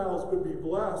Gentiles would be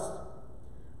blessed,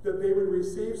 that they would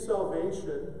receive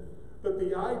salvation, but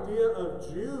the idea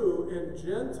of Jew and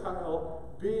Gentile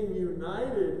being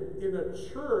united in a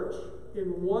church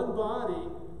in one body,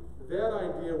 that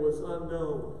idea was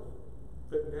unknown.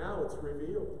 But now it's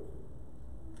revealed.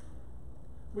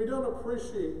 We don't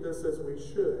appreciate this as we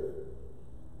should.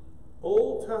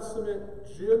 Old Testament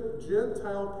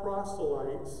Gentile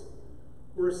proselytes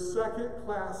were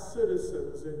second-class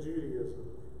citizens in Judaism.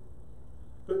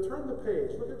 But turn the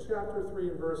page. Look at chapter 3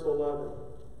 and verse 11.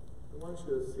 I want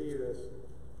you to see this.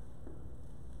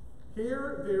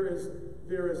 Here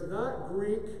there is not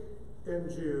Greek and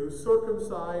Jew,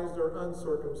 circumcised or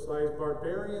uncircumcised,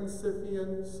 barbarian,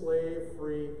 Scythian, slave,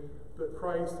 free, but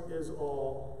Christ is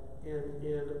all and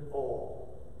in all.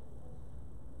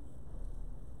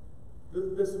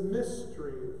 This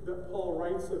mystery that Paul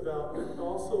writes about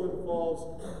also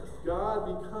involves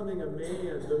God becoming a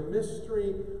man, the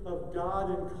mystery of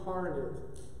God incarnate.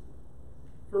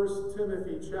 1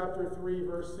 Timothy chapter 3,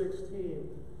 verse 16.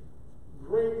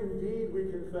 Great indeed,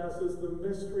 we confess, is the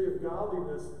mystery of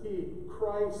godliness. He,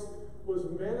 Christ, was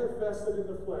manifested in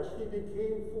the flesh. He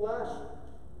became flesh.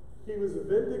 He was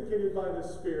vindicated by the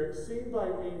Spirit, seen by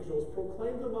angels,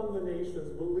 proclaimed among the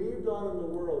nations, believed on in the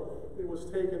world, and was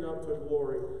taken up to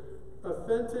glory.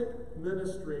 Authentic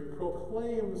ministry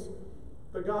proclaims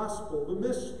the gospel, the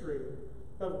mystery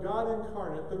of God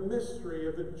incarnate, the mystery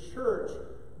of the church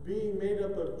being made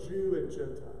up of Jew and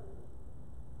Gentile.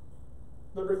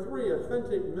 Number 3,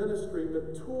 authentic ministry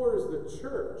matures the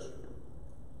church.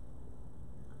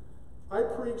 I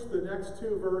preached the next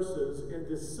 2 verses in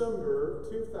December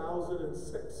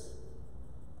 2006.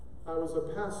 I was a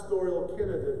pastoral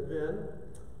candidate then,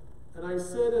 and I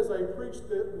said as I preached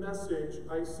the message,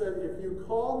 I said, if you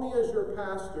call me as your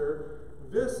pastor,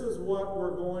 this is what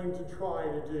we're going to try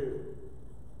to do.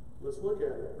 Let's look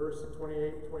at it. Verse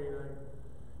 28, 29.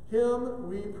 Him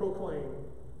we proclaim,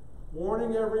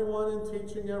 warning everyone and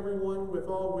teaching everyone with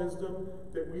all wisdom,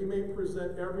 that we may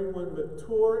present everyone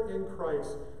mature in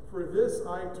Christ. For this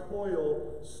I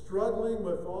toil, struggling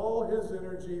with all his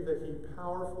energy that he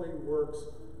powerfully works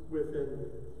within me.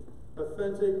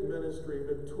 Authentic ministry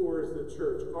matures the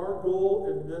church. Our goal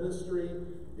in ministry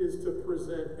is to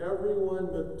present everyone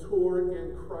mature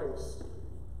in Christ.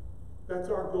 That's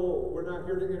our goal. We're not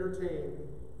here to entertain.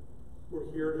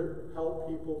 We're here to help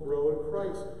people grow in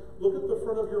Christ. Look at the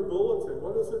front of your bulletin.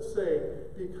 What does it say?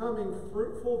 Becoming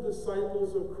fruitful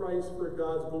disciples of Christ for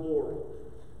God's glory.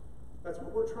 That's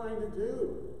what we're trying to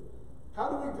do. How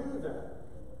do we do that?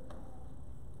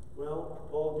 Well,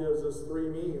 Paul gives us 3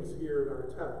 means here in our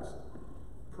text.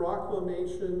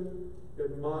 Proclamation,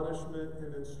 admonishment,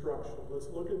 and instruction. Let's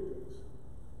look at these.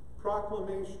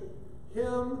 Proclamation.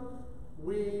 Him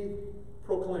we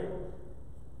proclaim.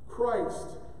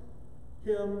 Christ,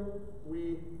 him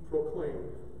we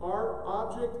proclaim. Our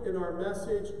object in our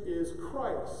message is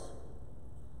Christ,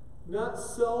 not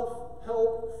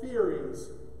self-help theories,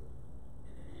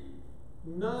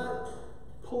 not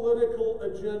political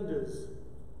agendas.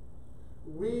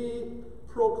 We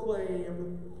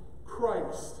proclaim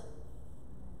Christ.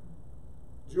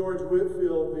 George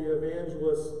Whitefield, the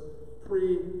evangelist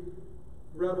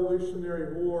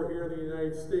pre-Revolutionary War here in the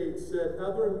United States, said,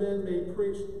 "Other men may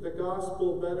preach the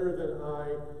gospel better than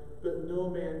I, but no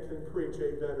man can preach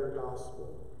a better gospel."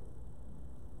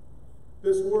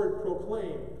 This word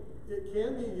proclaim, it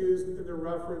can be used in the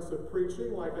reference of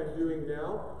preaching like I'm doing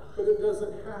now, but it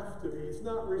doesn't have to be. It's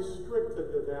not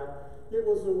restricted to that. It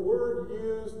was a word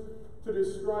used to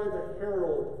describe a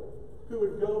herald who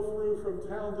would go through from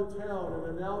town to town and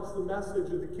announce the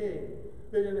message of the king.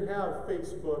 They didn't have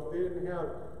Facebook, they didn't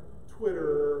have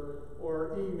Twitter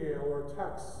or email or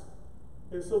text.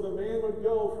 And so the man would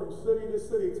go from city to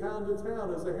city, town to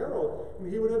town as a herald, and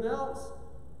he would announce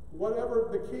whatever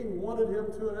the king wanted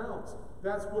him to announce.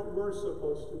 That's what we're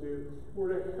supposed to do.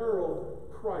 We're to herald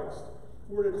Christ.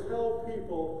 We're to tell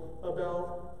people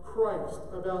about Christ,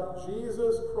 about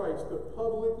Jesus Christ, to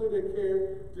publicly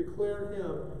declare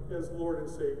him as Lord and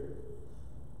Savior.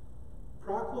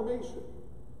 Proclamation.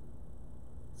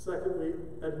 Secondly,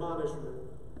 admonishment.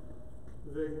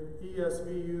 The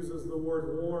ESV uses the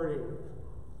word warning.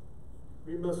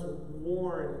 We must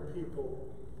warn people.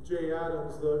 Jay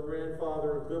Adams, the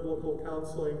grandfather of biblical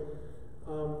counseling,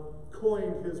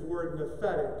 coined his word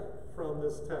nephetic from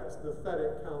this text,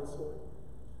 nephetic counseling.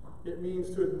 It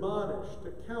means to admonish,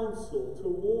 to counsel, to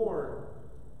warn.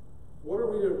 What are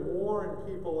we to warn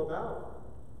people about?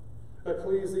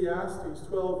 Ecclesiastes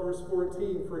 12, verse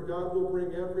 14, for God will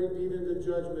bring every deed into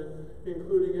judgment,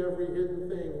 including every hidden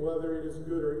thing, whether it is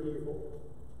good or evil.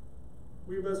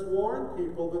 We must warn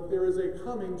people that there is a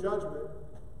coming judgment.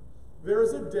 There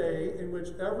is a day in which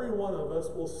every one of us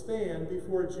will stand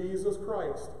before Jesus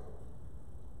Christ.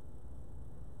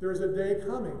 There's a day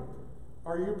coming.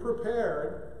 Are you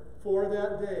prepared for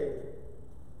that day?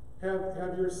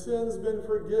 Have your sins been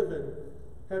forgiven?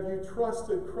 Have you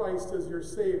trusted Christ as your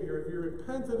Savior? Have you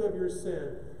repented of your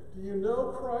sin? Do you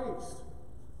know Christ?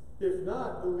 If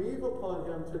not, believe upon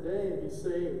Him today and be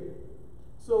saved.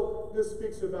 So this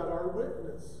speaks about our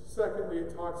witness. Secondly,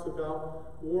 it talks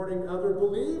about warning other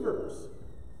believers.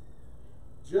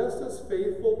 Just as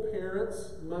faithful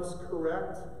parents must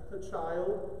correct a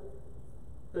child,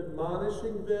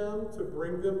 admonishing them to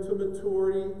bring them to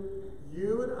maturity,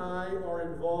 you and I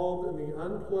are involved in the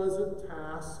unpleasant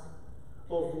task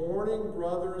of warning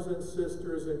brothers and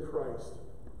sisters in Christ.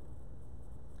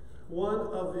 One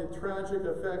of the tragic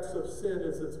effects of sin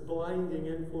is its blinding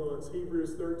influence.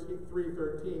 Hebrews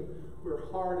 3:13,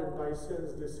 we're hardened by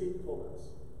sin's deceitfulness.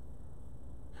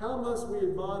 How must we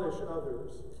admonish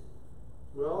others?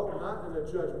 Well, not in a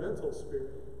judgmental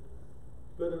spirit,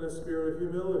 but in a spirit of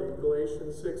humility.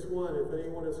 Galatians 6:1, if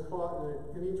anyone is caught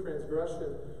in any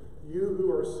transgression, you who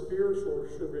are spiritual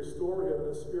should restore him in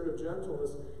a spirit of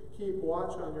gentleness. Keep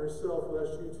watch on yourself,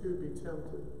 lest you too be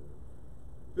tempted.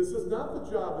 This is not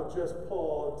the job of just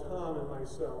Paul and Tom and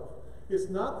myself. It's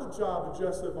not the job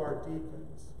just of our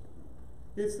deacons.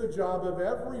 It's the job of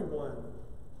everyone.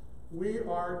 We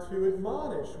are to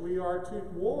admonish. We are to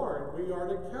warn. We are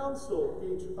to counsel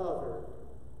each other.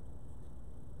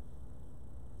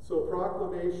 So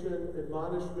proclamation,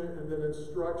 admonishment, and then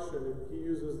instruction. He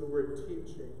uses the word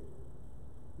teaching.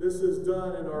 This is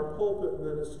done in our pulpit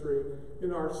ministry,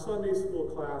 in our Sunday school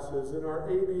classes, in our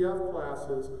ABF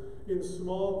classes, in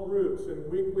small groups, in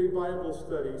weekly Bible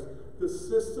studies, the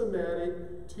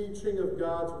systematic teaching of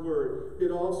God's Word.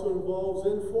 It also involves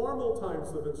informal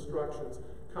times of instructions,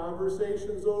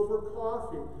 conversations over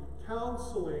coffee,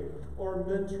 counseling, or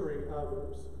mentoring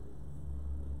others.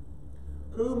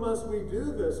 Who must we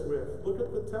do this with? Look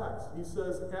at the text. He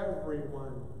says,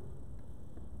 everyone.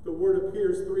 The word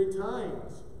appears 3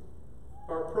 times.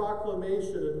 Our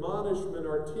proclamation, admonishment,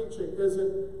 our teaching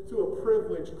isn't to a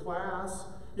privileged class.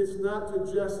 It's not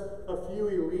to just a few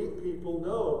elite people.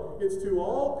 No, it's to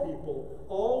all people,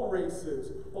 all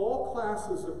races, all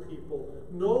classes of people.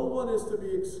 No one is to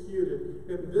be excluded,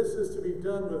 and this is to be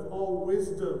done with all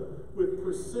wisdom, with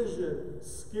precision,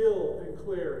 skill, and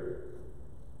clarity.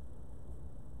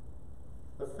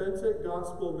 Authentic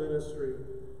gospel ministry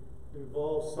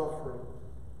involves suffering.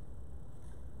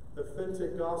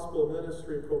 Authentic gospel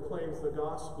ministry proclaims the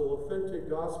gospel. Authentic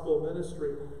gospel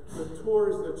ministry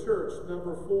matures the church.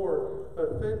 Number 4,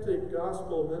 authentic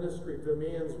gospel ministry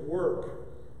demands work.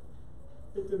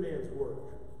 It demands work.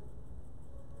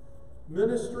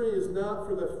 Ministry is not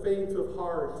for the faint of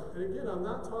heart. And again, I'm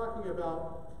not talking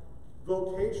about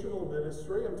vocational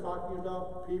ministry. I'm talking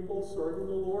about people serving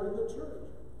the Lord in the church.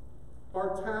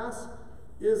 Our task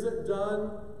isn't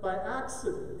done by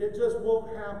accident. It just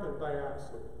won't happen by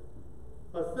accident.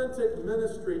 Authentic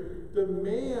ministry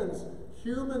demands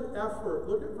human effort.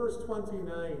 Look at verse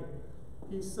 29.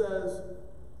 He says,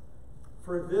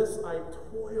 for this I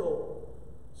toil,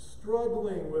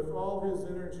 struggling with all his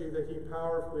energy that he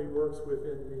powerfully works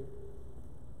within me.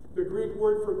 The Greek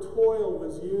word for toil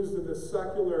was used in the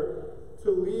secular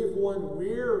to leave one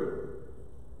weary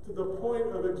to the point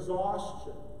of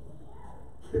exhaustion.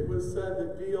 It was said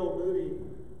that D.L. Moody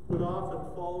would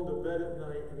often fall into bed at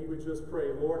night and he would just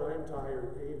pray, Lord, I'm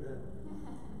tired. Amen.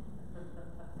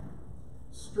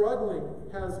 Struggling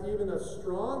has even a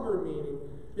stronger meaning.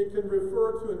 It can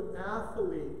refer to an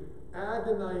athlete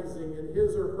agonizing in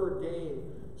his or her game.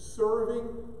 Serving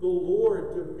the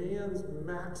Lord demands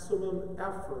maximum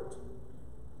effort.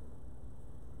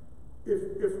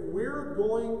 If we're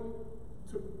going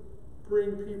to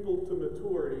bring people to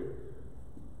maturity,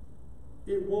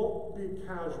 it won't be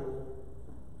casual.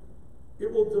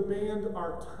 It will demand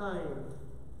our time.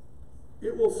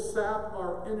 It will sap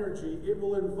our energy. It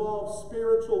will involve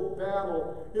spiritual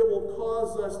battle. It will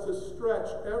cause us to stretch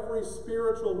every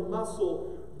spiritual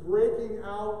muscle, breaking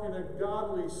out in a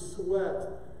godly sweat.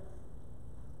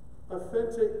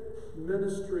 Authentic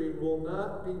ministry will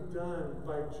not be done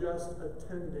by just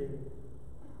attending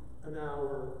an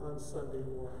hour on Sunday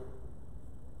morning.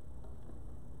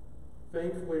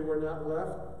 Thankfully, we're not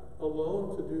left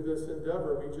alone to do this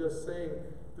endeavor. We just sang,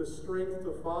 the strength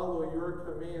to follow your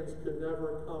commands could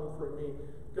never come from me.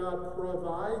 God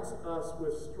provides us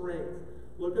with strength.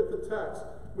 Look at the text.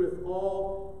 With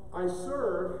all I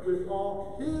serve, with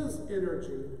all his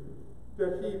energy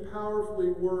that he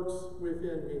powerfully works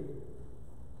within me.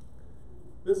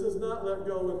 This is not let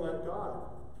go and let God.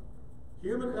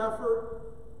 Human effort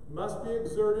must be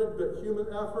exerted, but human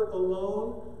effort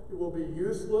alone will be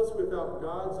useless without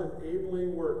God's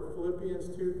enabling work. Philippians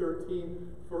 2:13,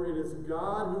 for it is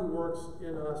God who works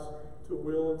in us to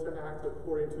will and to act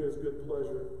according to his good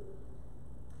pleasure.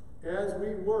 As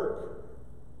we work,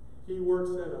 he works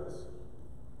in us.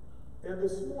 And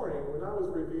this morning, when I was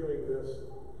reviewing this,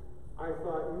 I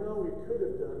thought, we could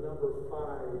have done number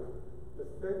 5,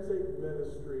 authentic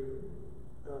ministry.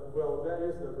 Well, that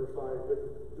is number 5,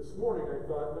 but this morning I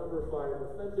thought number 5,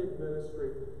 authentic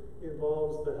ministry,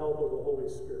 involves the help of the Holy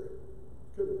Spirit.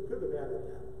 Could have added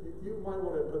that. You might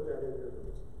want to put that in your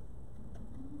notes.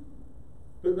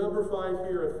 But number 5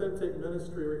 here, authentic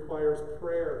ministry requires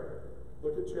prayer.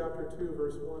 Look at chapter 2,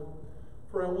 verse 1.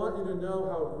 For I want you to know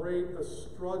how great a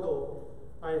struggle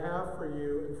I have for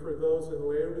you and for those in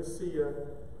Laodicea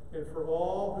and for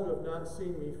all who have not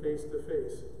seen me face to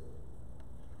face.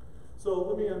 So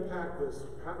let me unpack this.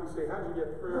 You say, how did you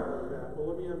get prayer out of that? Well,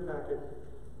 let me unpack it.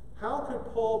 How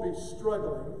could Paul be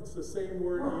struggling? It's the same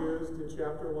word used in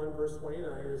chapter 1, verse 29.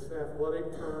 It's an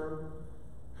athletic term.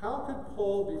 How could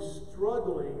Paul be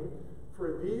struggling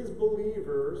for these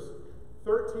believers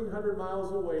 1,300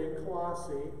 miles away in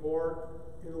Colossae or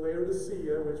in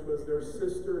Laodicea, which was their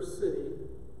sister city?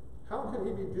 How could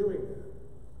he be doing that?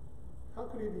 How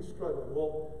could he be struggling?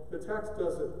 Well, the text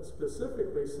doesn't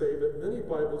specifically say, but many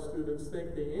Bible students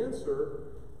think the answer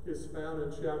is found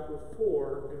in chapter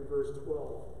 4 in verse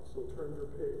 12. So turn your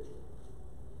page.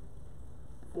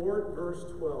 4 verse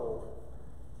 12.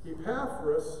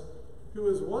 Epaphras, who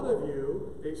is one of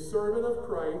you, a servant of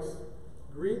Christ,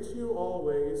 greets you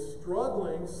always,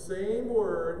 struggling, same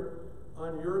word,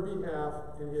 on your behalf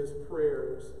in his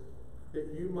prayers,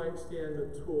 that you might stand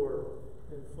mature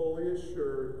and fully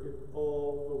assured in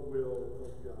all the will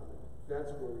of God.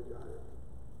 That's where we got it.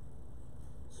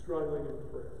 Struggling in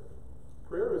prayer.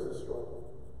 Prayer is a struggle.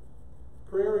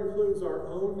 Prayer includes our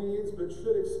own needs, but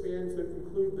should expand to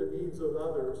include the needs of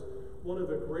others. One of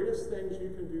the greatest things you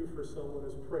can do for someone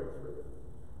is pray for them.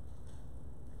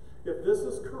 If this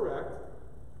is correct,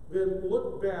 then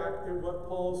look back at what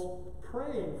Paul's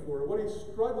praying for, what he's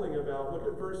struggling about. Look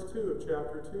at verse 2 of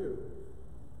chapter 2.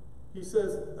 He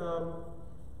says,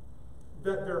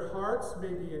 that their hearts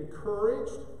may be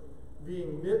encouraged,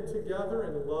 being knit together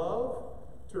in love,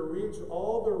 to reach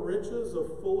all the riches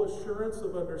of full assurance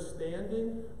of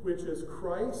understanding, which is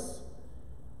Christ,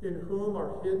 in whom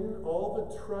are hidden all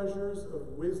the treasures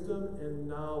of wisdom and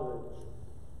knowledge.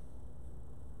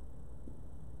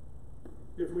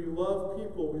 If we love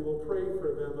people, we will pray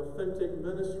for them. Authentic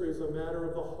ministry is a matter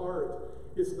of the heart.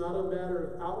 It's not a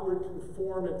matter of outward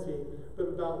conformity, but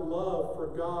about love for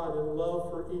God and love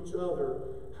for each other.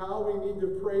 How we need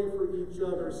to pray for each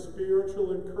other,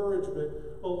 spiritual encouragement,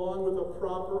 along with a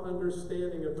proper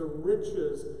understanding of the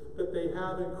riches that they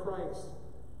have in Christ.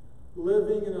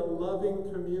 Living in a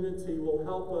loving community will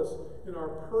help us in our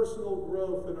personal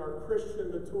growth and our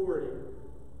Christian maturity.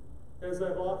 As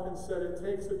I've often said, it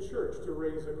takes a church to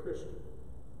raise a Christian.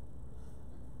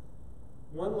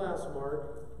 One last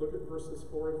mark, look at verses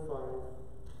 4 and 5.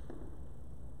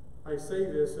 I say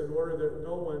this in order that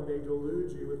no one may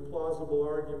delude you with plausible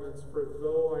arguments, for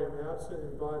though I am absent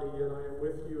in body, yet I am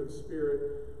with you in spirit,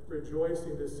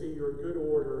 rejoicing to see your good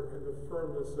order and the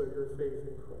firmness of your faith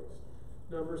in Christ.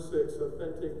 Number 6,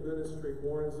 authentic ministry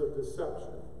warns of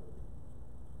deception.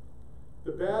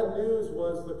 The bad news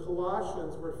was the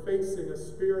Colossians were facing a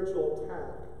spiritual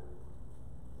attack.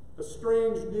 A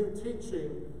strange new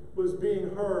teaching was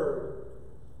being heard.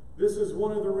 This is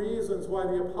one of the reasons why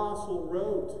the apostle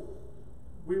wrote.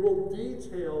 We will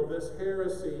detail this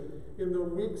heresy in the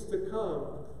weeks to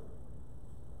come.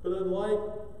 But unlike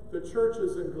the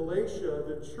churches in Galatia,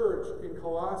 the church in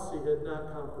Colossae had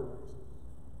not compromised.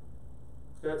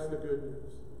 That's the good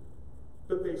news.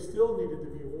 But they still needed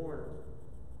to be warned.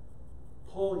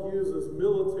 Paul uses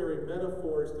military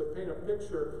metaphors to paint a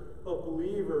picture of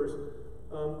believers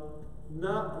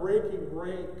not breaking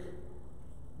rank,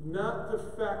 not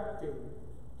defecting.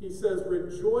 He says,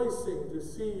 rejoicing to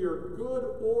see your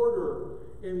good order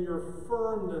and your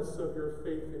firmness of your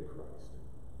faith in Christ.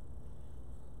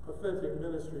 Authentic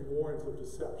ministry warns of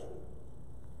deception.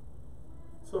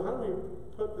 So how do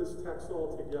we put this text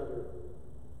all together?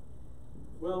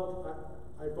 Well,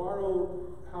 I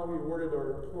borrow how we worded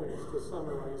our points to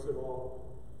summarize it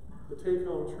all. The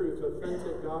take-home truth,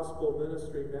 authentic gospel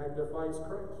ministry magnifies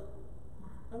Christ.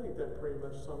 I think that pretty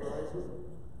much summarizes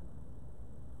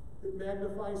it. It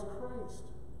magnifies Christ.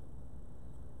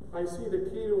 I see the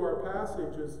key to our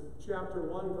passage is chapter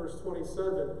 1, verse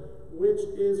 27, which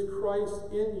is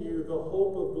Christ in you, the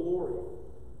hope of glory.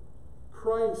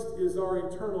 Christ is our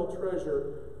eternal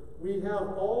treasure. We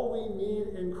have all we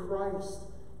need in Christ.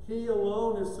 He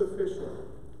alone is sufficient.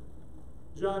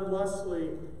 John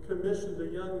Wesley commissioned a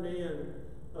young man,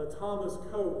 Thomas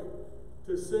Coke,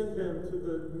 to send him to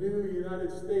the new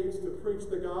United States to preach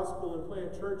the gospel and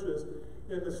plant churches.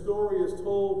 And the story is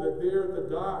told that there at the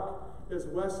dock, as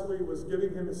Wesley was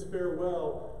giving him his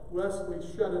farewell, Wesley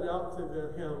shouted out to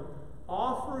him,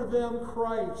 "Offer them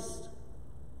Christ."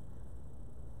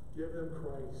 Give them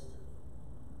Christ.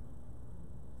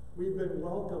 We've been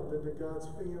welcomed into God's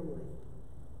family.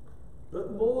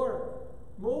 But more.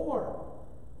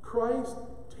 Christ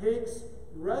takes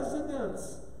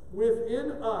residence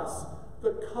within us.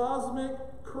 The cosmic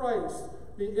Christ,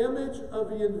 the image of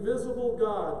the invisible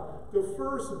God, the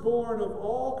firstborn of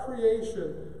all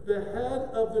creation, the head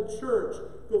of the church,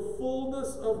 the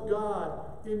fullness of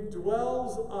God,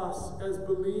 indwells us as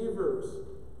believers.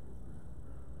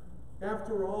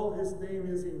 After all, his name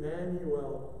is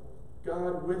Emmanuel,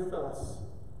 God with us.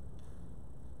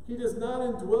 He does not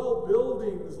indwell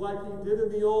buildings like he did in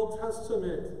the Old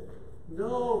Testament.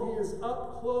 No, he is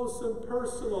up close and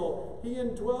personal. He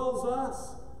indwells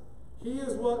us. He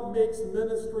is what makes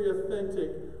ministry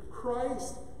authentic.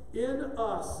 Christ in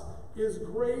us is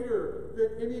greater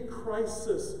than any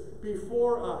crisis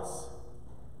before us.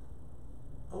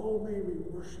 Oh, may we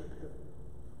worship him.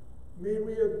 May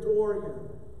we adore him.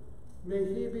 May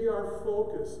he be our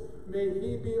focus. May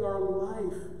he be our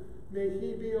life. May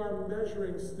he be our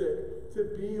measuring stick to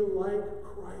be like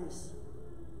Christ.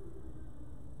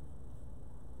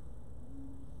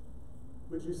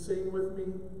 Would you sing with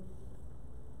me?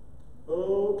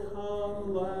 Oh,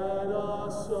 come, let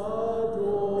us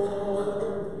adore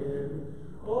him.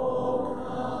 Oh,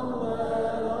 come,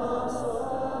 let us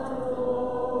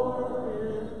adore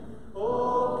him.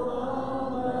 Oh,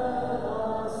 come, let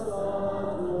us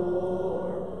adore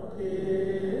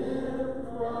him,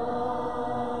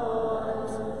 Christ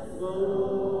the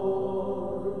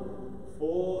Lord.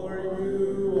 For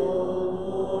you, O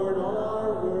Lord,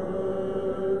 are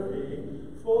worthy.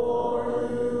 For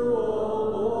you, O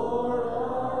Lord,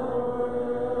 are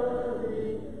worthy.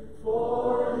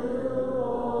 For you, O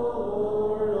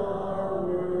Lord, are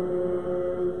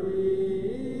worthy.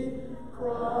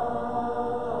 Christ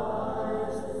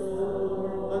the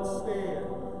Lord. Let's stand.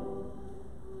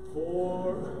 For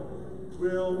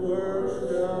we'll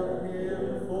worship him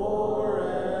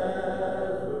forever.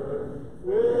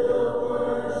 We'll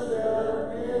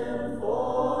worship him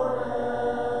forever.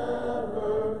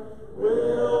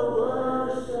 We'll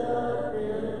worship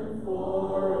him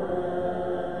forever.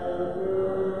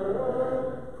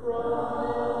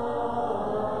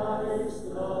 Christ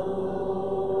the Lord.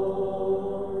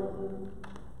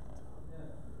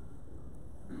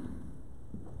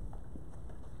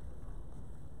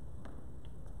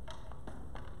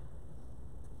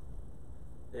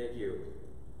 Thank you.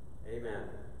 Amen.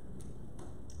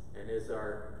 And as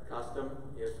our custom,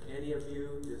 if any of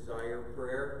you desire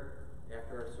prayer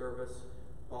after our service,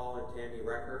 Paul and Tammy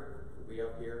Recker will be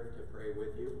up here to pray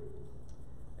with you.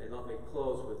 And let me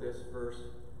close with this verse,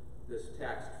 this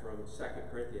text from 2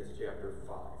 Corinthians chapter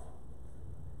 5.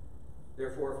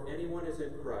 Therefore, if anyone is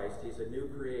in Christ, he's a new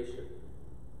creation.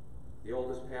 The old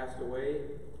has passed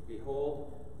away.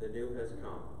 Behold, the new has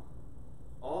come.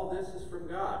 All this is from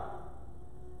God,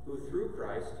 who through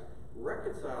Christ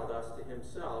reconciled us to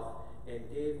himself and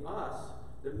gave us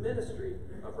the ministry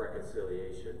of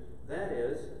reconciliation. That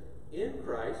is, in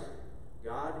Christ,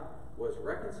 God was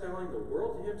reconciling the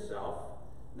world to himself,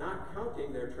 not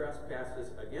counting their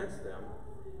trespasses against them,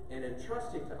 and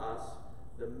entrusting to us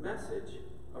the message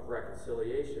of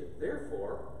reconciliation.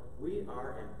 Therefore, we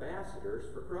are ambassadors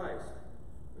for Christ,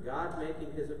 God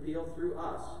making his appeal through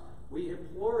us. We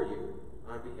implore you,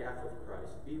 on behalf of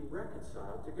Christ, be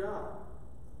reconciled to God.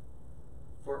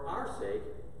 For our sake,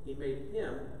 he made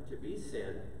him to be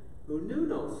sin who knew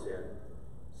no sin,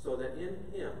 so that in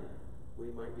him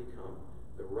we might become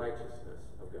the righteousness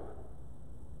of God.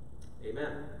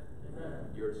 Amen.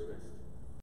 Amen. You're dismissed.